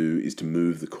failed to do is to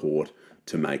move the court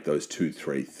to make those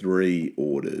 233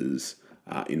 orders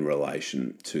in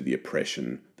relation to the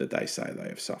oppression that they say they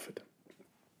have suffered.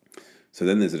 So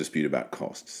then there's a dispute about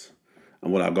costs.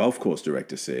 And what our golf course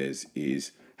director says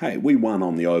is, hey, we won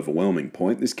on the overwhelming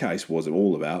point. This case was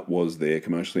all about, was there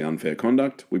commercially unfair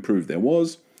conduct? We proved there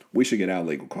was. We should get our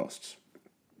legal costs.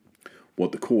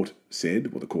 What the court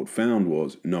said, what the court found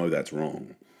was, no, that's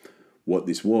wrong. What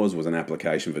this was an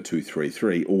application for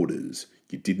 233 orders.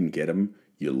 You didn't get them,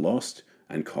 you lost,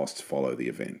 and costs follow the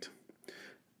event.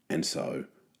 And so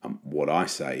what I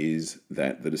say is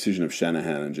that the decision of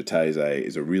Shanahan and Jatese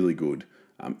is a really good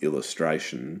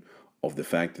illustration of the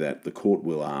fact that the court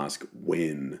will ask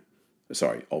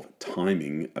of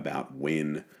timing about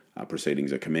when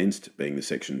proceedings are commenced, being the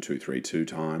Section 232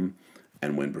 time,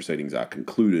 and when proceedings are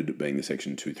concluded, being the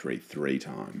Section 233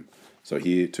 time. So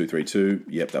here, 232,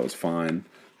 yep, that was fine.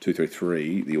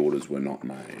 233, the orders were not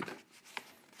made.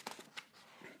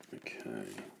 Okay.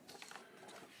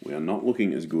 We are not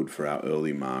looking as good for our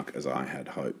early mark as I had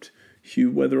hoped.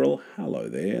 Hugh Wetherill, hello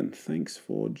there, and thanks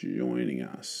for joining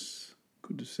us.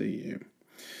 Good to see you.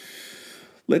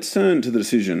 Let's turn to the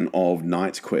decision of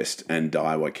Knight's Quest and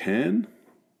Daiwa Can.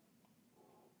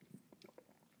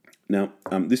 Now,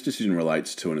 this decision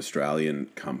relates to an Australian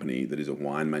company that is a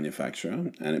wine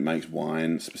manufacturer, and it makes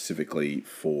wine specifically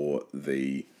for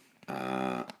the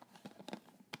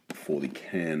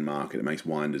can market. It makes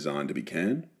wine designed to be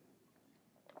canned.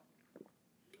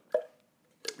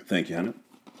 Thank you, Hannah.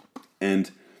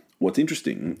 And what's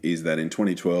interesting is that in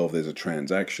 2012, there's a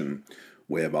transaction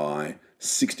whereby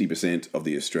 60% of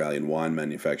the Australian wine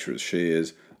manufacturer's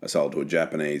shares are sold to a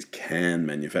Japanese can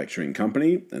manufacturing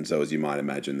company. And so, as you might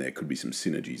imagine, there could be some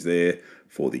synergies there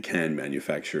for the can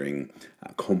manufacturing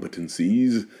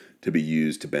competencies to be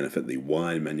used to benefit the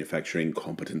wine manufacturing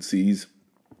competencies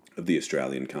of the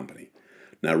Australian company.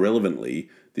 Now, relevantly,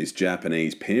 this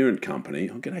Japanese parent company,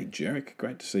 oh, g'day, Jarek,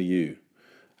 great to see you.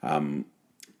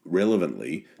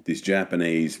 Relevantly, this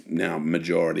Japanese, now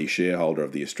majority shareholder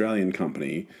of the Australian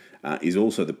company, is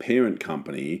also the parent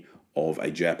company of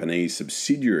a Japanese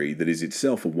subsidiary that is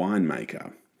itself a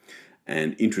winemaker.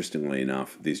 And interestingly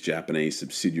enough, this Japanese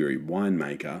subsidiary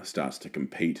winemaker starts to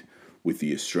compete with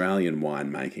the Australian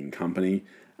winemaking company,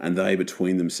 and they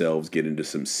between themselves get into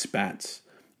some spats.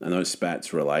 And those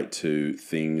spats relate to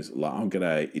things like, oh,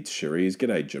 g'day, it's Cherise,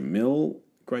 g'day, Jamil.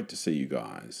 Great to see you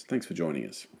guys. Thanks for joining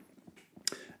us.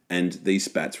 And these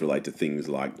spats relate to things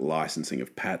like licensing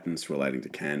of patents relating to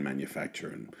can manufacture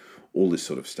and all this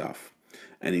sort of stuff.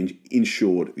 And in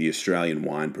short, the Australian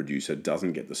wine producer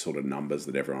doesn't get the sort of numbers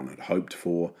that everyone had hoped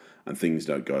for, and things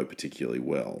don't go particularly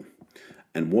well.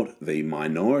 And what the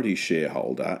minority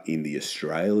shareholder in the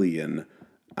Australian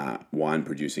wine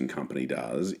producing company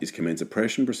does is commence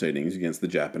oppression proceedings against the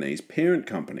Japanese parent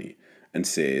company and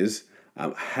says,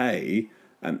 hey,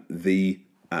 the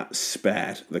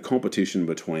spat, the competition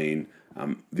between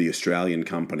the Australian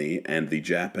company and the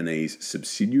Japanese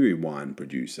subsidiary wine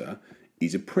producer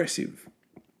is oppressive.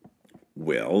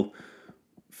 Well,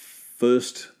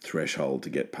 first threshold to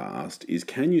get past is,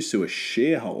 can you sue a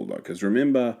shareholder? Because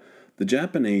remember, the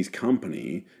Japanese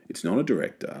company, it's not a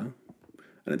director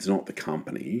and it's not the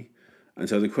company. And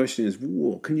so the question is,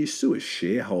 can you sue a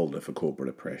shareholder for corporate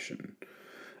oppression?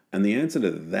 And the answer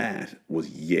to that was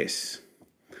yes.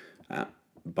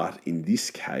 But in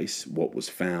this case, what was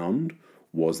found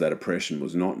was that oppression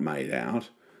was not made out,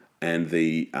 and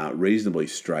the reasonably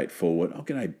straightforward, oh,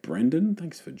 g'day, Brendan,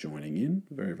 thanks for joining in.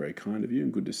 Very, very kind of you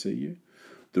and good to see you.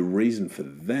 The reason for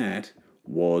that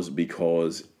was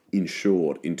because, in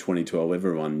short, in 2012,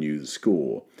 everyone knew the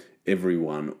score.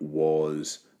 Everyone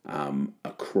was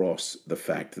across the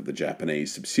fact that the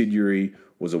Japanese subsidiary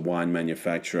was a wine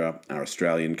manufacturer, our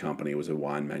Australian company was a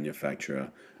wine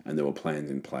manufacturer, and there were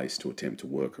plans in place to attempt to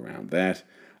work around that.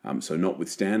 So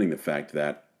notwithstanding the fact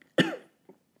that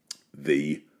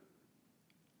the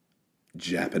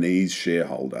Japanese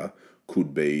shareholder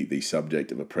could be the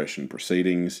subject of oppression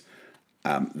proceedings,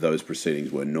 those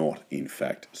proceedings were not, in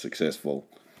fact, successful,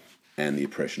 and the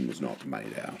oppression was not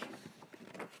made out.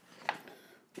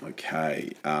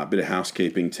 Okay, a bit of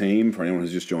housekeeping, team, for anyone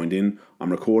who's just joined in. I'm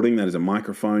recording. That is a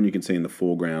microphone you can see in the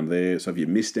foreground there. So if you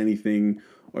missed anything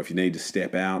or if you need to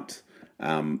step out,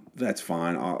 that's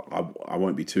fine. I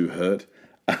won't be too hurt.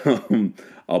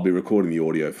 I'll be recording the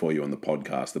audio for you on the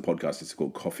podcast. The podcast is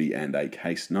called Coffee and a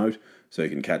Case Note, so you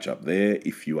can catch up there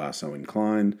if you are so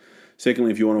inclined. Secondly,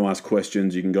 if you want to ask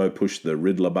questions, you can go push the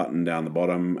Riddler button down the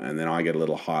bottom, and then I get a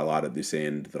little highlight at this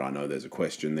end that I know there's a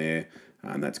question there.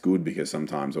 And that's good, because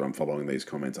sometimes when I'm following these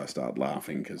comments, I start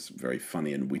laughing because very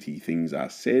funny and witty things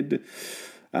are said.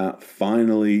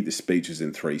 Finally, the speech is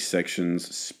in 3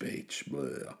 sections. Speech,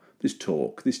 blah. This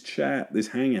talk, this chat, this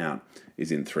hangout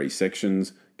is in 3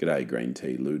 sections. G'day, Green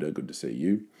Tea Luda, good to see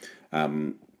you.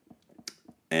 And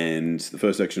the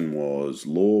first section was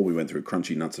law. We went through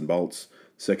crunchy nuts and bolts.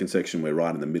 Second section we're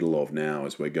right in the middle of now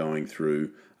as we're going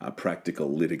through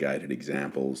practical litigated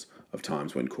examples of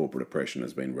times when corporate oppression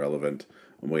has been relevant.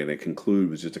 And we're going to conclude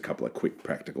with just a couple of quick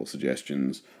practical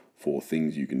suggestions for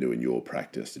things you can do in your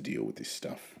practice to deal with this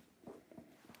stuff.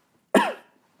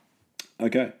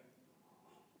 Okay.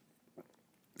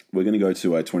 We're going to go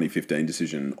to a 2015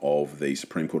 decision of the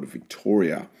Supreme Court of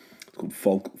Victoria. It's called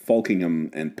Falkingham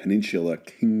and Peninsula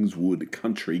Kingswood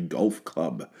Country Golf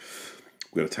Club.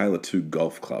 We've got a tale of 2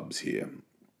 golf clubs here.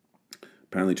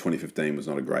 Apparently 2015 was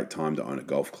not a great time to own a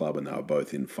golf club, and they were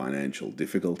both in financial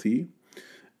difficulty.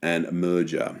 And a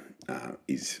merger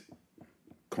is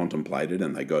contemplated,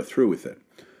 and they go through with it.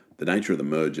 The nature of the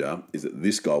merger is that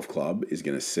this golf club is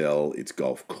going to sell its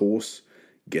golf course,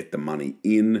 get the money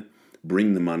in,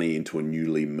 bring the money into a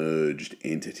newly merged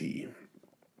entity.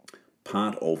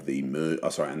 Part of the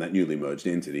and that newly merged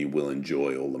entity will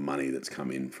enjoy all the money that's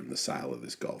come in from the sale of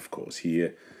this golf course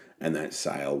here, and that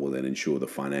sale will then ensure the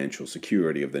financial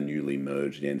security of the newly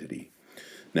merged entity.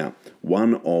 Now,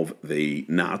 one of the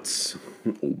nuts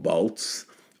or bolts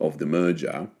of the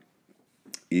merger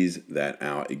is that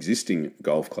our existing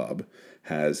golf club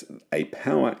has a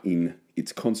power in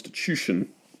its constitution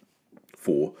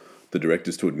for the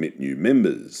directors to admit new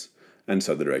members. And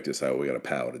so the directors say, well, we've got a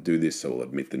power to do this, so we'll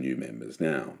admit the new members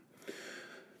now.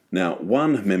 Now,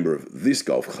 one member of this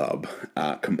golf club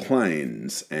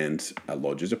complains and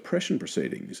lodges oppression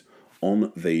proceedings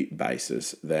on the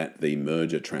basis that the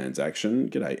merger transaction,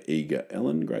 g'day Eager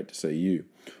Ellen, great to see you,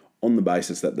 on the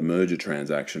basis that the merger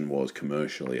transaction was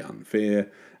commercially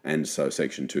unfair, and so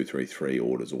Section 233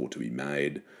 orders ought to be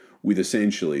made, with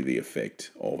essentially the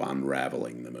effect of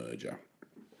unravelling the merger.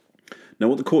 Now,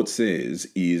 what the court says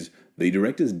is the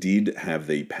directors did have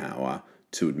the power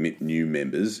to admit new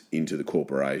members into the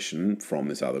corporation from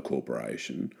this other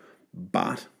corporation,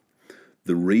 but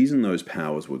the reason those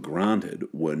powers were granted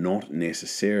were not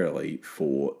necessarily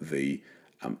for the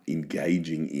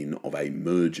engaging in of a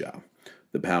merger.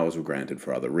 The powers were granted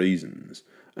for other reasons.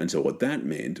 And so what that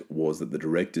meant was that the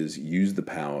directors used the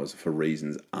powers for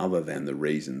reasons other than the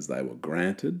reasons they were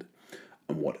granted.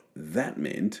 And what that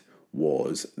meant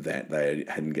was that they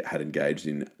had engaged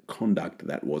in conduct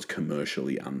that was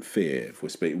commercially unfair. If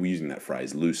we're using that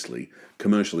phrase loosely,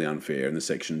 commercially unfair in the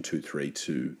Section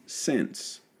 232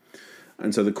 sense.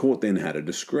 And so the court then had a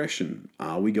discretion.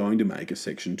 Are we going to make a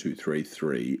Section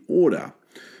 233 order?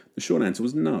 The short answer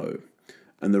was no.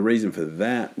 And the reason for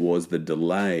that was the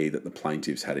delay that the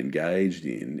plaintiffs had engaged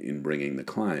in bringing the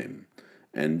claim.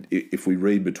 And if we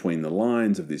read between the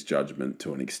lines of this judgment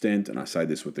to an extent, and I say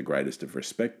this with the greatest of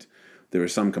respect, there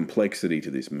is some complexity to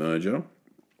this merger,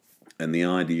 and the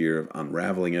idea of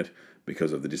unravelling it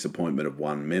because of the disappointment of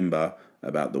one member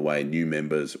about the way new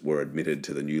members were admitted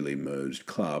to the newly merged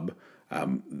club,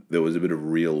 there was a bit of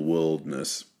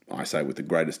real-worldness, I say with the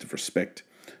greatest of respect,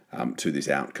 to this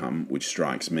outcome, which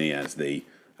strikes me as the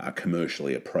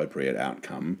commercially appropriate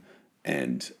outcome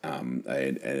and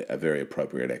a very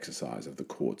appropriate exercise of the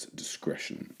court's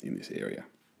discretion in this area.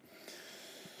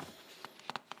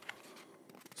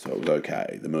 So it was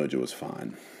okay. The merger was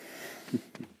fine.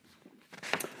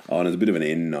 And as a bit of an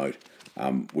end note,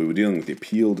 we were dealing with the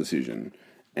appeal decision,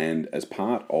 and as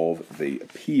part of the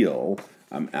appeal,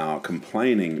 our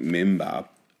complaining member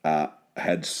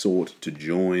had sought to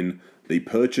join the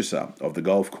purchaser of the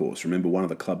golf course. Remember, one of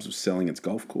the clubs was selling its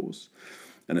golf course,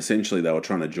 and essentially they were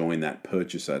trying to join that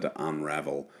purchaser to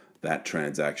unravel that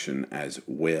transaction as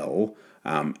well.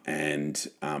 I'm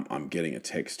getting a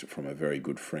text from a very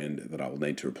good friend that I will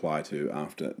need to reply to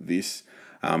after this.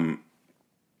 And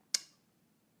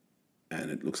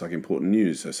it looks like important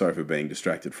news, so sorry for being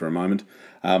distracted for a moment.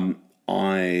 So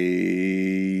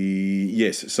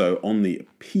on the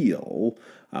appeal,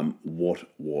 what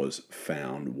was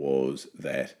found was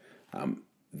that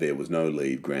there was no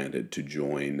leave granted to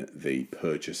join the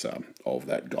purchaser of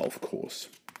that golf course.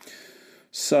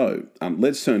 So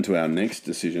let's turn to our next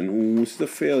decision. This is a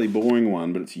fairly boring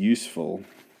one, but it's useful.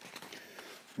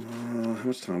 How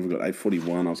much time have we got?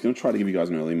 8:41. I was going to try to give you guys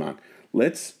an early mark.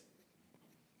 Let's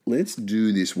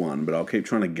do this one, but I'll keep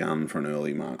trying to gun for an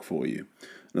early mark for you.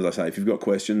 And as I say, if you've got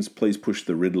questions, please push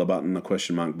the Riddler button, the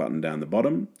question mark button down the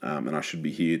bottom, and I should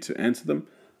be here to answer them.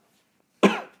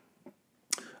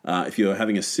 If you're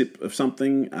having a sip of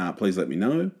something, please let me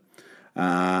know.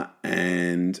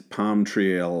 And Palm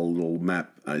Tree little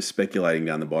map is speculating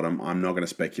down the bottom. I'm not going to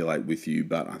speculate with you,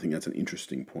 but I think that's an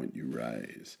interesting point you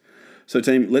raise. So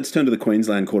team, let's turn to the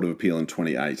Queensland Court of Appeal in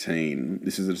 2018.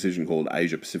 This is a decision called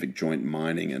Asia Pacific Joint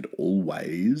Mining and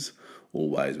Allways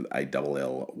with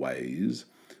ALL ways,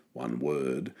 one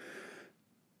word.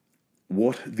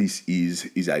 What this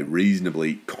is a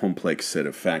reasonably complex set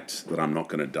of facts that I'm not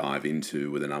going to dive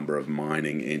into, with a number of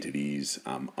mining entities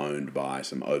owned by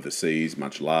some overseas,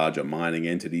 much larger mining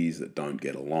entities that don't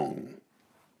get along.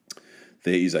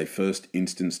 There is a first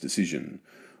instance decision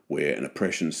where an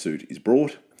oppression suit is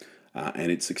brought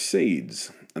and it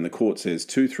succeeds. And the court says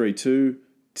 232,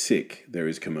 tick, there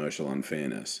is commercial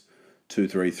unfairness.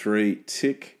 233,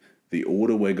 tick, the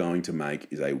order we're going to make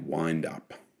is a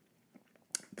wind-up.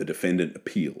 The defendant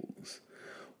appeals.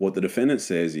 What the defendant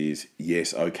says is,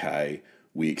 yes, okay,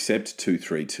 we accept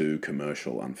 232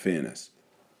 commercial unfairness.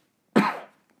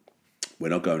 We're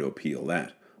not going to appeal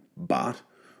that, but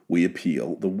we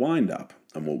appeal the wind-up.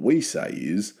 And what we say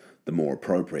is, the more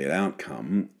appropriate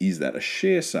outcome is that a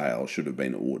share sale should have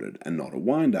been ordered and not a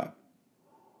wind-up.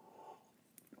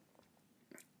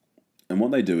 And what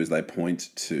they do is they point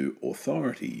to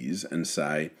authorities and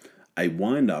say, a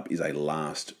wind-up is a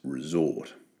last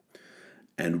resort.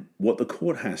 And what the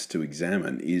court has to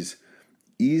examine is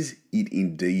is it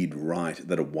indeed right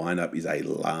that a wind-up is a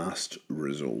last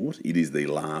resort? It is the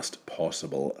last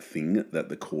possible thing that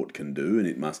the court can do, and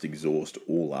it must exhaust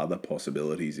all other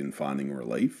possibilities in finding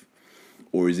relief?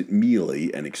 Or is it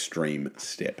merely an extreme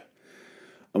step?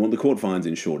 And what the court finds,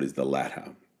 in short, is the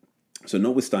latter. So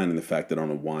notwithstanding the fact that on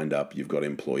a wind-up you've got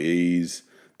employees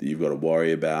that you've got to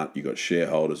worry about, you've got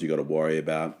shareholders you've got to worry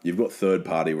about, you've got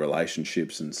third-party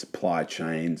relationships and supply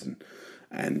chains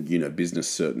and business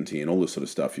certainty and all this sort of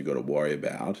stuff you've got to worry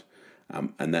about.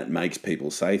 And that makes people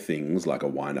say things like a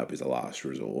wind-up is a last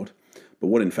resort. But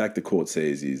what in fact the court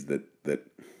says is that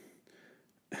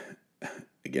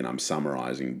again, I'm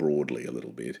summarising broadly a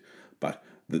little bit, but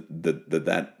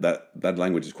that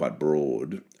language is quite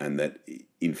broad, and that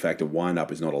in fact a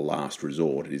wind-up is not a last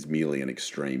resort, it is merely an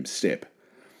extreme step.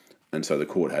 And so the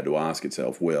court had to ask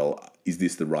itself, well, is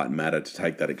this the right matter to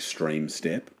take that extreme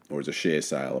step, or is a share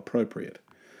sale appropriate?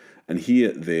 And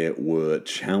here there were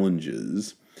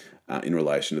challenges in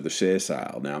relation to the share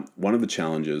sale. Now, one of the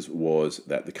challenges was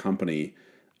that the company,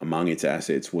 among its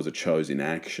assets, was a chose in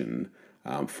action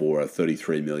for a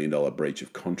 $33 million breach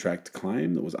of contract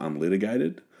claim that was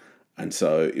unlitigated. And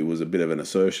so it was a bit of an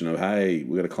assertion of, hey,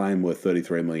 we've got a claim worth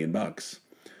 $33 million.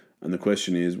 And the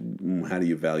question is, how do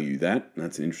you value that? And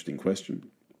that's an interesting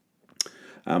question.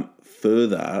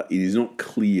 Further, it is not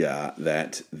clear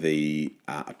that the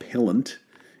appellant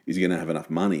is going to have enough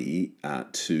money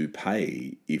to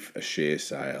pay if a share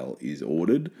sale is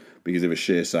ordered, because if a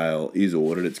share sale is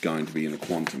ordered, it's going to be in the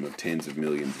quantum of tens of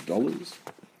millions of dollars.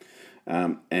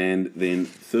 And then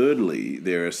thirdly,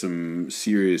 there are some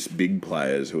serious big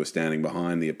players who are standing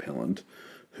behind the appellant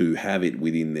who have it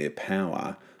within their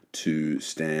power to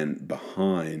stand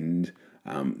behind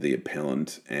the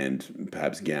appellant and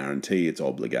perhaps guarantee its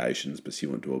obligations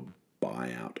pursuant to a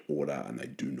buyout order, and they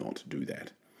do not do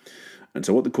that. And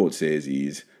so what the court says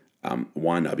is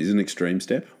wind-up is an extreme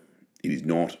step. It is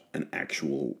not an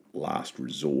actual last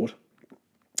resort,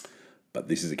 but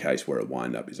this is a case where a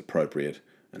wind-up is appropriate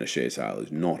and a share sale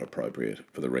is not appropriate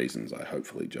for the reasons I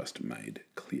hopefully just made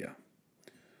clear.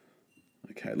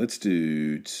 Okay, let's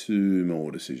do two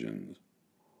more decisions.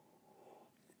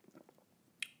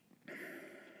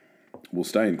 We'll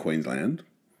stay in Queensland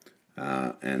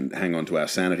and hang on to our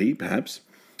sanity, perhaps.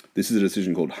 This is a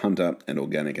decision called Hunter and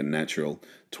Organic and Natural,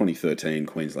 2013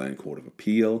 Queensland Court of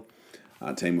Appeal.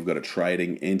 Team, we've got a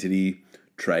trading entity.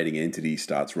 Trading entity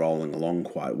starts rolling along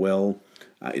quite well.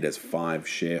 It has 5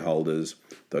 shareholders.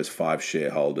 Those 5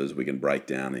 shareholders we can break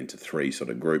down into 3 sort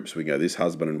of groups. We go this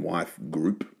husband and wife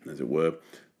group, as it were,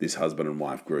 this husband and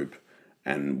wife group,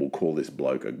 and we'll call this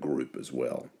bloke a group as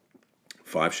well.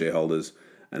 5 shareholders,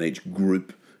 and each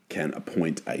group can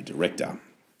appoint a director.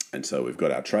 And so we've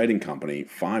got our trading company,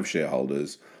 5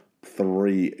 shareholders,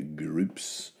 3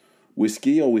 groups.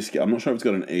 Whiskey or whiskey? I'm not sure if it's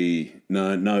got an E.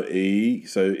 No E.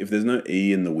 So if there's no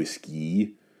E in the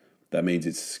whiskey, that means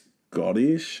it's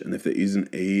Scottish. And if there is an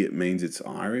E, it means it's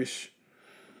Irish.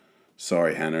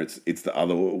 Sorry, Hannah, it's the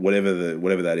other, whatever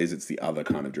that is, it's the other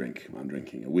kind of drink I'm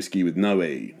drinking. A whiskey with no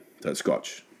E. So it's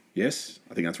Scotch. Yes?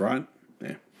 I think that's right.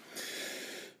 Yeah.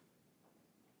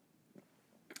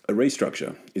 A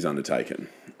restructure is undertaken,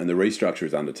 and the restructure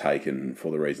is undertaken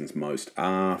for the reasons most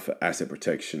are for asset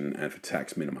protection and for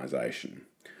tax minimisation.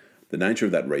 The nature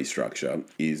of that restructure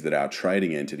is that our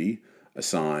trading entity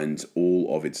assigns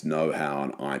all of its know-how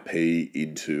and IP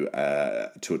into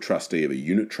to a trustee of a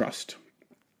unit trust,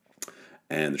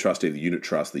 and the trustee of the unit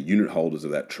trust, the unit holders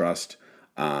of that trust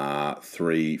are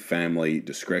 3 family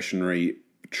discretionary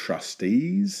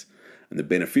trustees, and the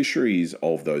beneficiaries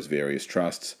of those various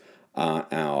trusts are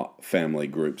our family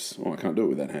groups. Oh, I can't do it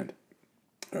with that hand.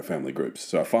 Our family groups.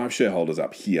 So our 5 shareholders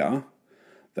up here,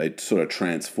 they sort of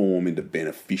transform into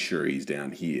beneficiaries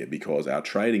down here because our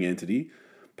trading entity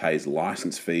pays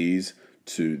license fees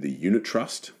to the unit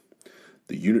trust.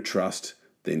 The unit trust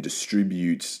then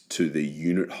distributes to the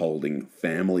unit holding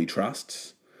family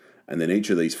trusts, and then each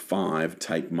of these 5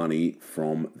 take money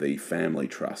from the family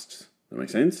trusts. That make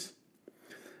sense?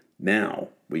 Now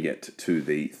we get to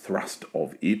the thrust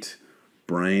of it.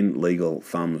 Brain, Legal,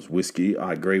 Thumbs, Whiskey.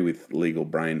 I agree with Legal,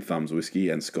 Brain, Thumbs, Whiskey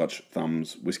and Scotch,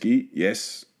 Thumbs, Whiskey.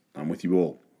 Yes, I'm with you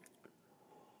all.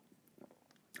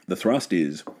 The thrust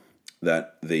is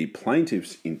that the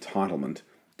plaintiff's entitlement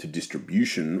to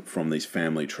distribution from these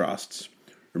family trusts,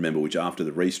 remember, which after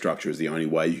the restructure is the only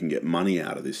way you can get money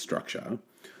out of this structure,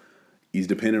 is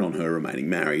dependent on her remaining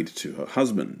married to her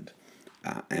husband.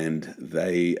 And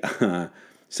they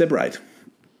separate.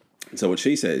 So what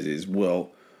she says is,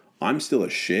 well, I'm still a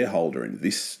shareholder in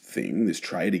this thing, this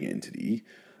trading entity,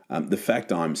 The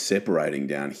fact I'm separating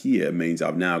down here means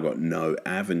I've now got no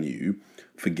avenue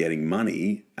for getting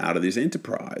money out of this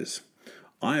enterprise.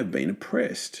 I have been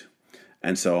oppressed,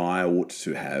 and so I ought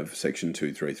to have Section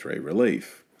 233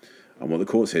 relief. And what the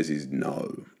court says is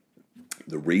no.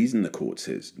 The reason the court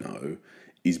says no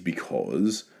is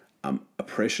because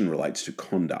oppression relates to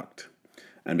conduct.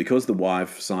 And because the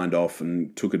wife signed off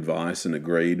and took advice and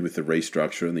agreed with the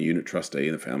restructure and the unit trustee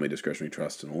and the family discretionary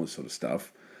trust and all this sort of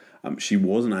stuff, she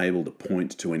wasn't able to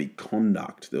point to any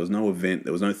conduct. There was no event,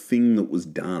 there was no thing that was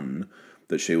done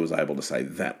that she was able to say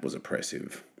that was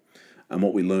oppressive. And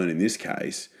what we learn in this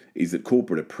case is that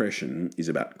corporate oppression is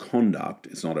about conduct,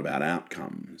 it's not about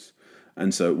outcomes.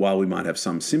 And so while we might have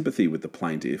some sympathy with the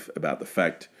plaintiff about the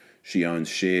fact she owns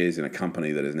shares in a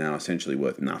company that is now essentially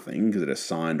worth nothing because it has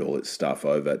signed all its stuff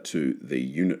over to the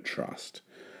unit trust,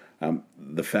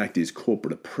 the fact is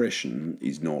corporate oppression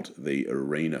is not the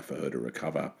arena for her to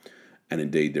recover. And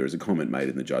indeed, there is a comment made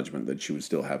in the judgment that she would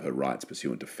still have her rights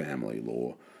pursuant to family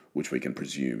law, which we can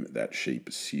presume that she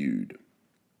pursued.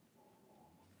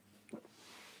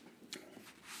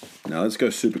 Now let's go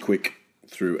super quick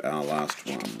through our last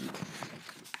one,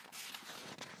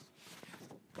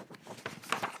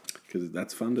 because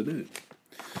that's fun to do.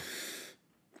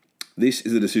 This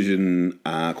is a decision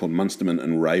called Munsterman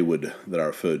and Raywood that I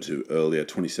referred to earlier,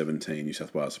 2017 New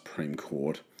South Wales Supreme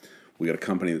Court. We got a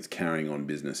company that's carrying on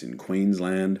business in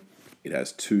Queensland. It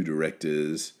has 2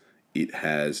 directors. It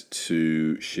has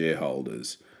 2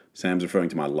 shareholders. Sam's referring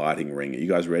to my lighting ring. Are you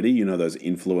guys ready? You know those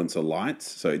influencer lights?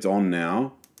 So it's on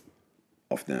now,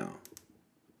 off now.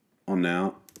 On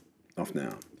now, off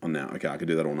now. On now. Okay, I could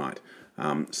do that all night.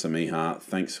 Samiha,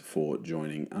 thanks for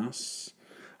joining us.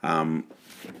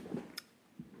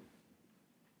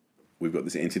 We've got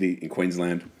this entity in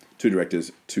Queensland, 2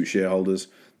 directors, 2 shareholders.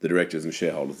 The directors and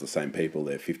shareholders are the same people.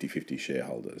 They're 50-50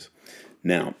 shareholders.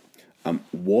 Now,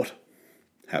 what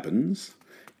happens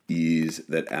is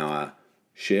that our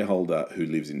shareholder who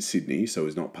lives in Sydney, so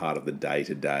is not part of the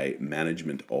day-to-day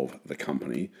management of the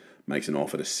company, makes an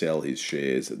offer to sell his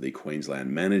shares that the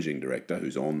Queensland managing director,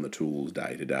 who's on the tools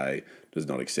day-to-day, does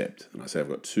not accept. And I say I've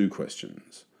got 2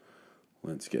 questions.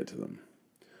 Let's get to them.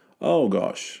 Oh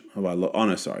gosh, I've got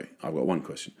 1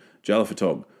 question. Jala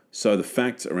Fatog, so the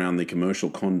facts around the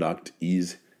commercial conduct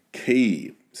is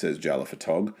key, says Jala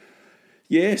Fatog.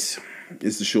 Yes,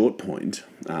 is the short point.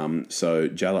 So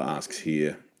Jala asks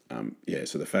here,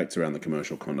 so the facts around the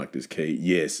commercial conduct is key.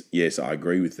 Yes, I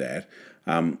agree with that.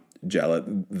 Jala,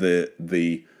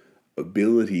 the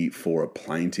ability for a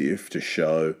plaintiff to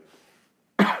show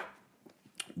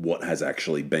what has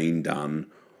actually been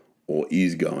done or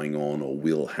is going on or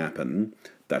will happen,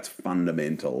 that's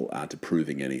fundamental to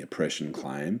proving any oppression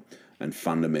claim and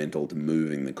fundamental to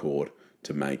moving the court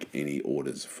to make any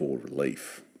orders for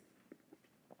relief.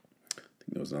 I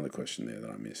think there was another question there that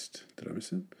I missed. Did I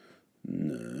miss it?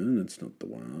 No, that's not the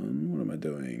one. What am I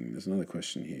doing? There's another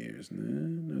question here, isn't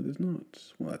there? No, there's not.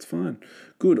 Well, that's fine.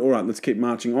 Good. All right, let's keep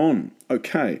marching on.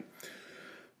 Okay.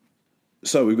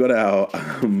 So we've got our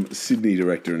Sydney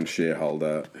director and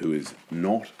shareholder who is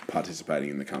not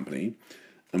participating in the company,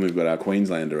 and we've got our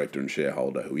Queensland director and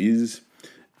shareholder who is,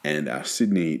 and our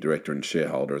Sydney director and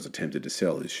shareholder has attempted to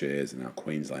sell his shares, and our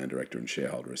Queensland director and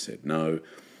shareholder has said no.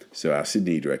 So our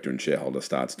Sydney director and shareholder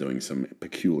starts doing some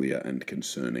peculiar and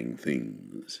concerning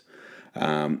things.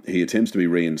 He attempts to be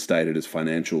reinstated as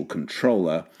financial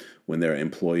controller when there are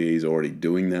employees already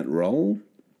doing that role.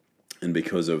 And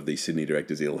because of the Sydney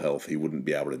director's ill health, he wouldn't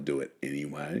be able to do it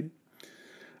anyway.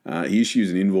 He issues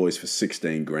an invoice for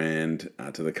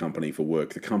 $16,000 to the company for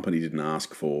work the company didn't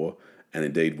ask for, and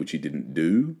indeed which he didn't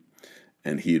do.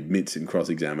 And he admits in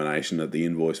cross-examination that the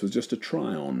invoice was just a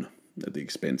try-on at the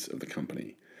expense of the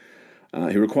company.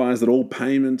 He requires that all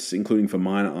payments, including for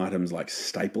minor items like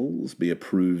staples, be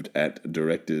approved at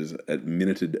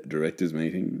minuted directors'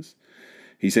 meetings.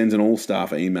 He sends an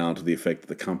all-staff email to the effect that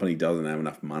the company doesn't have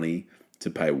enough money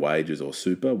to pay wages or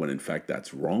super, when in fact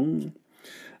that's wrong.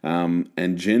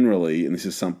 And generally, and this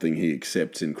is something he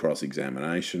accepts in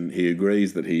cross-examination, he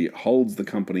agrees that he holds the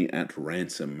company at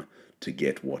ransom to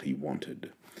get what he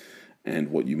wanted. And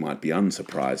what you might be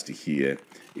unsurprised to hear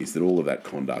is that all of that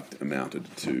conduct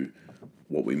amounted to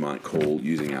what we might call,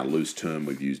 using our loose term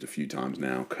we've used a few times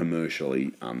now,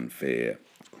 commercially unfair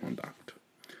conduct.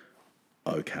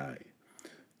 Okay.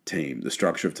 Team, the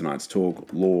structure of tonight's talk: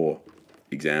 law,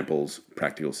 examples,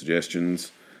 practical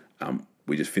suggestions.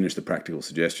 We just finished the practical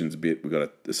suggestions bit.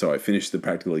 Finished the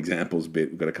practical examples bit.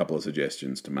 We've got a couple of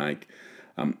suggestions to make.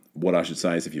 What I should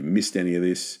say is if you've missed any of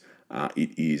this,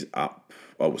 it is up.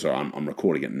 Oh, sorry, I'm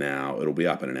recording it now. It'll be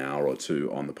up in an hour or two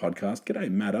on the podcast.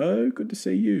 G'day, Matto. Good to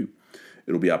see you.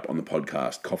 it'll be up on the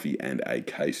podcast, Coffee and a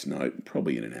Case Note,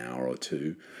 probably in an hour or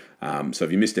two. So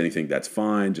if you missed anything, that's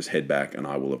fine. Just head back and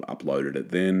I will have uploaded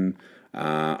it then.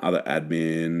 Other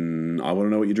admin, I want to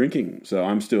know what you're drinking. So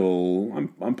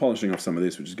I'm polishing off some of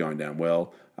this, which is going down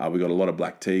well. We've got a lot of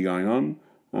black tea going on.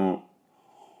 I'll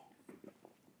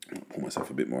pour myself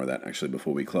a bit more of that actually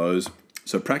before we close.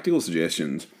 So practical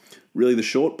suggestions. Really, the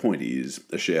short point is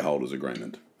a shareholders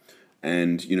agreement.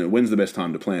 And, when's the best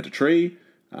time to plant a tree?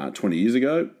 20 years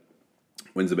ago.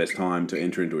 When's the best time to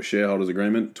enter into a shareholders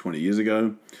agreement? 20 years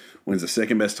ago. When's the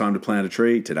second best time to plant a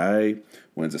tree? Today.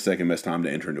 When's the second best time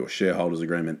to enter into a shareholders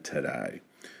agreement? Today.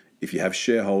 If you have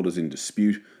shareholders in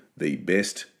dispute, the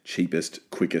best, cheapest,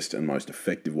 quickest, and most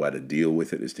effective way to deal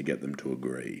with it is to get them to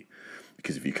agree.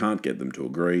 Because if you can't get them to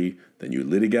agree, then you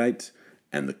litigate,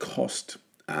 and the cost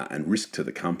and risk to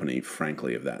the company,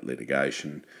 frankly, of that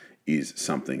litigation is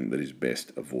something that is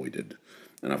best avoided.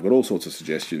 And I've got all sorts of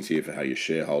suggestions here for how your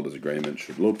shareholders agreement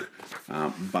should look,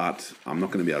 but I'm not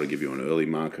going to be able to give you an early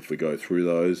mark if we go through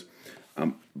those.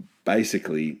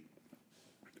 Basically,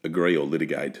 agree or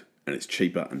litigate, and it's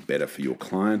cheaper and better for your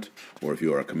client, or if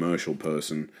you're a commercial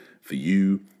person, for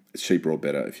you, it's cheaper or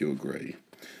better if you agree.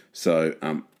 So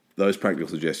those practical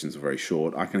suggestions are very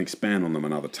short. I can expand on them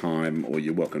another time, or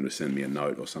you're welcome to send me a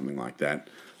note or something like that.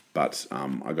 But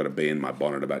I've got to be in my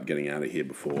bonnet about getting out of here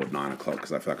before 9 o'clock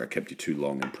because I feel like I kept you too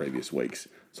long in previous weeks.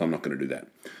 So I'm not going to do that.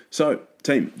 So,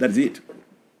 team, that is it.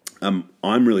 I'm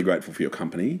really grateful for your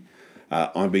company.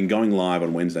 I've been going live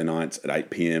on Wednesday nights at 8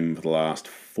 p.m. for the last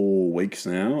 4 weeks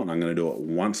now, and I'm going to do it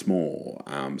once more.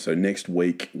 So next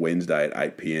week, Wednesday at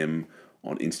 8 p.m.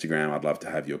 on Instagram, I'd love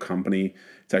to have your company.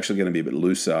 It's actually going to be a bit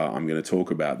looser. I'm going to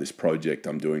talk about this project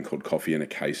I'm doing called Coffee and a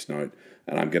Case Note,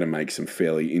 and I'm going to make some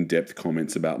fairly in-depth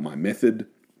comments about my method.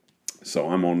 So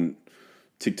I'm on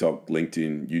TikTok,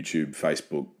 LinkedIn, YouTube,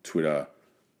 Facebook, Twitter,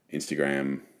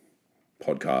 Instagram,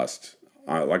 podcast.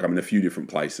 I'm in a few different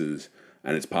places,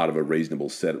 and it's part of a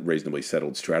reasonably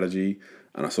settled strategy.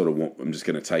 And I'm just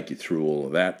going to take you through all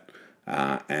of that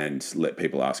and let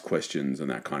people ask questions and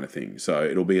that kind of thing. So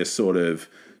it'll be a sort of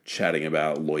chatting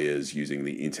about lawyers using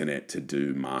the internet to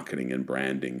do marketing and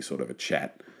branding, sort of a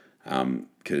chat.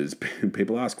 Because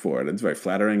people ask for it. It's very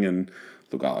flattering, and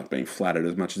look, I like being flattered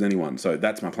as much as anyone. So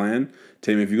that's my plan.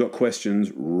 Team, if you've got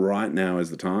questions, right now is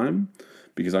the time,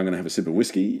 because I'm going to have a sip of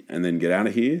whiskey and then get out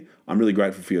of here. I'm really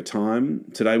grateful for your time.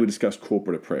 Today we discussed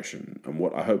corporate oppression, and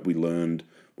what I hope we learned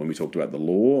when we talked about the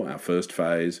law, our first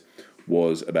phase,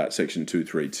 was about Section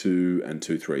 232 and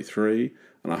 233.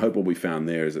 And I hope what we found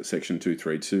there is that Section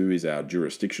 232 is our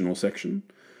jurisdictional section,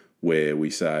 where we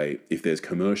say if there's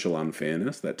commercial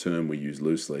unfairness, that term we use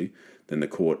loosely, then the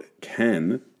court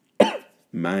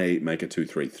may make a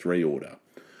 233 order.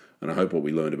 And I hope what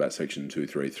we learned about Section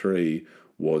 233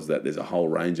 was that there's a whole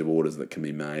range of orders that can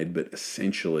be made, but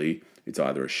essentially it's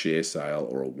either a share sale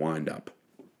or a wind-up.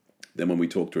 Then when we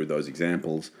talk through those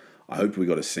examples, I hope we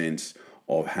got a sense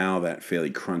of how that fairly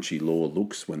crunchy law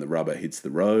looks when the rubber hits the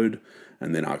road.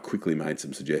 And then I quickly made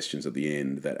some suggestions at the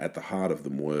end that at the heart of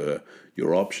them were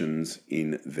your options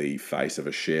in the face of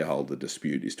a shareholder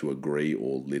dispute is to agree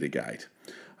or litigate.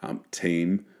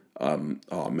 Team,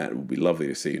 Matt, it would be lovely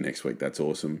to see you next week. That's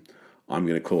awesome. I'm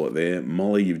going to call it there.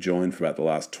 Molly, you've joined for about the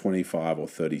last 25 or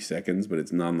 30 seconds, but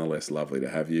it's nonetheless lovely to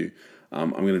have you.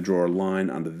 I'm going to draw a line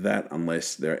under that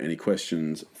unless there are any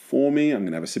questions for me. I'm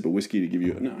going to have a sip of whiskey to give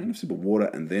you... No, I'm going to have a sip of water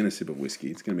and then a sip of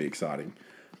whiskey. It's going to be exciting.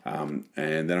 And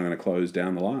then I'm going to close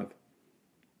down the live.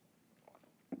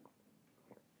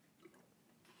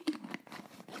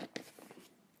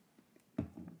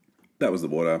 That was the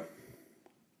water.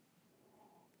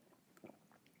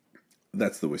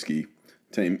 That's the whiskey.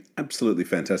 Team, absolutely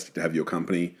fantastic to have your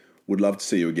company. Would love to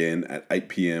see you again at 8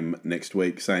 p.m. next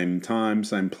week. Same time,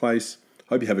 same place.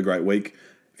 Hope you have a great week.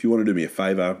 If you want to do me a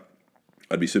favour,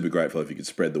 I'd be super grateful if you could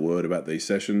spread the word about these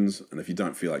sessions. And if you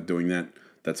don't feel like doing that,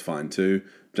 that's fine too.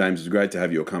 James, it's great to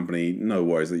have your company. No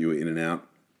worries that you were in and out.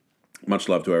 Much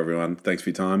love to everyone. Thanks for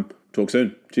your time. Talk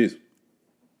soon. Cheers.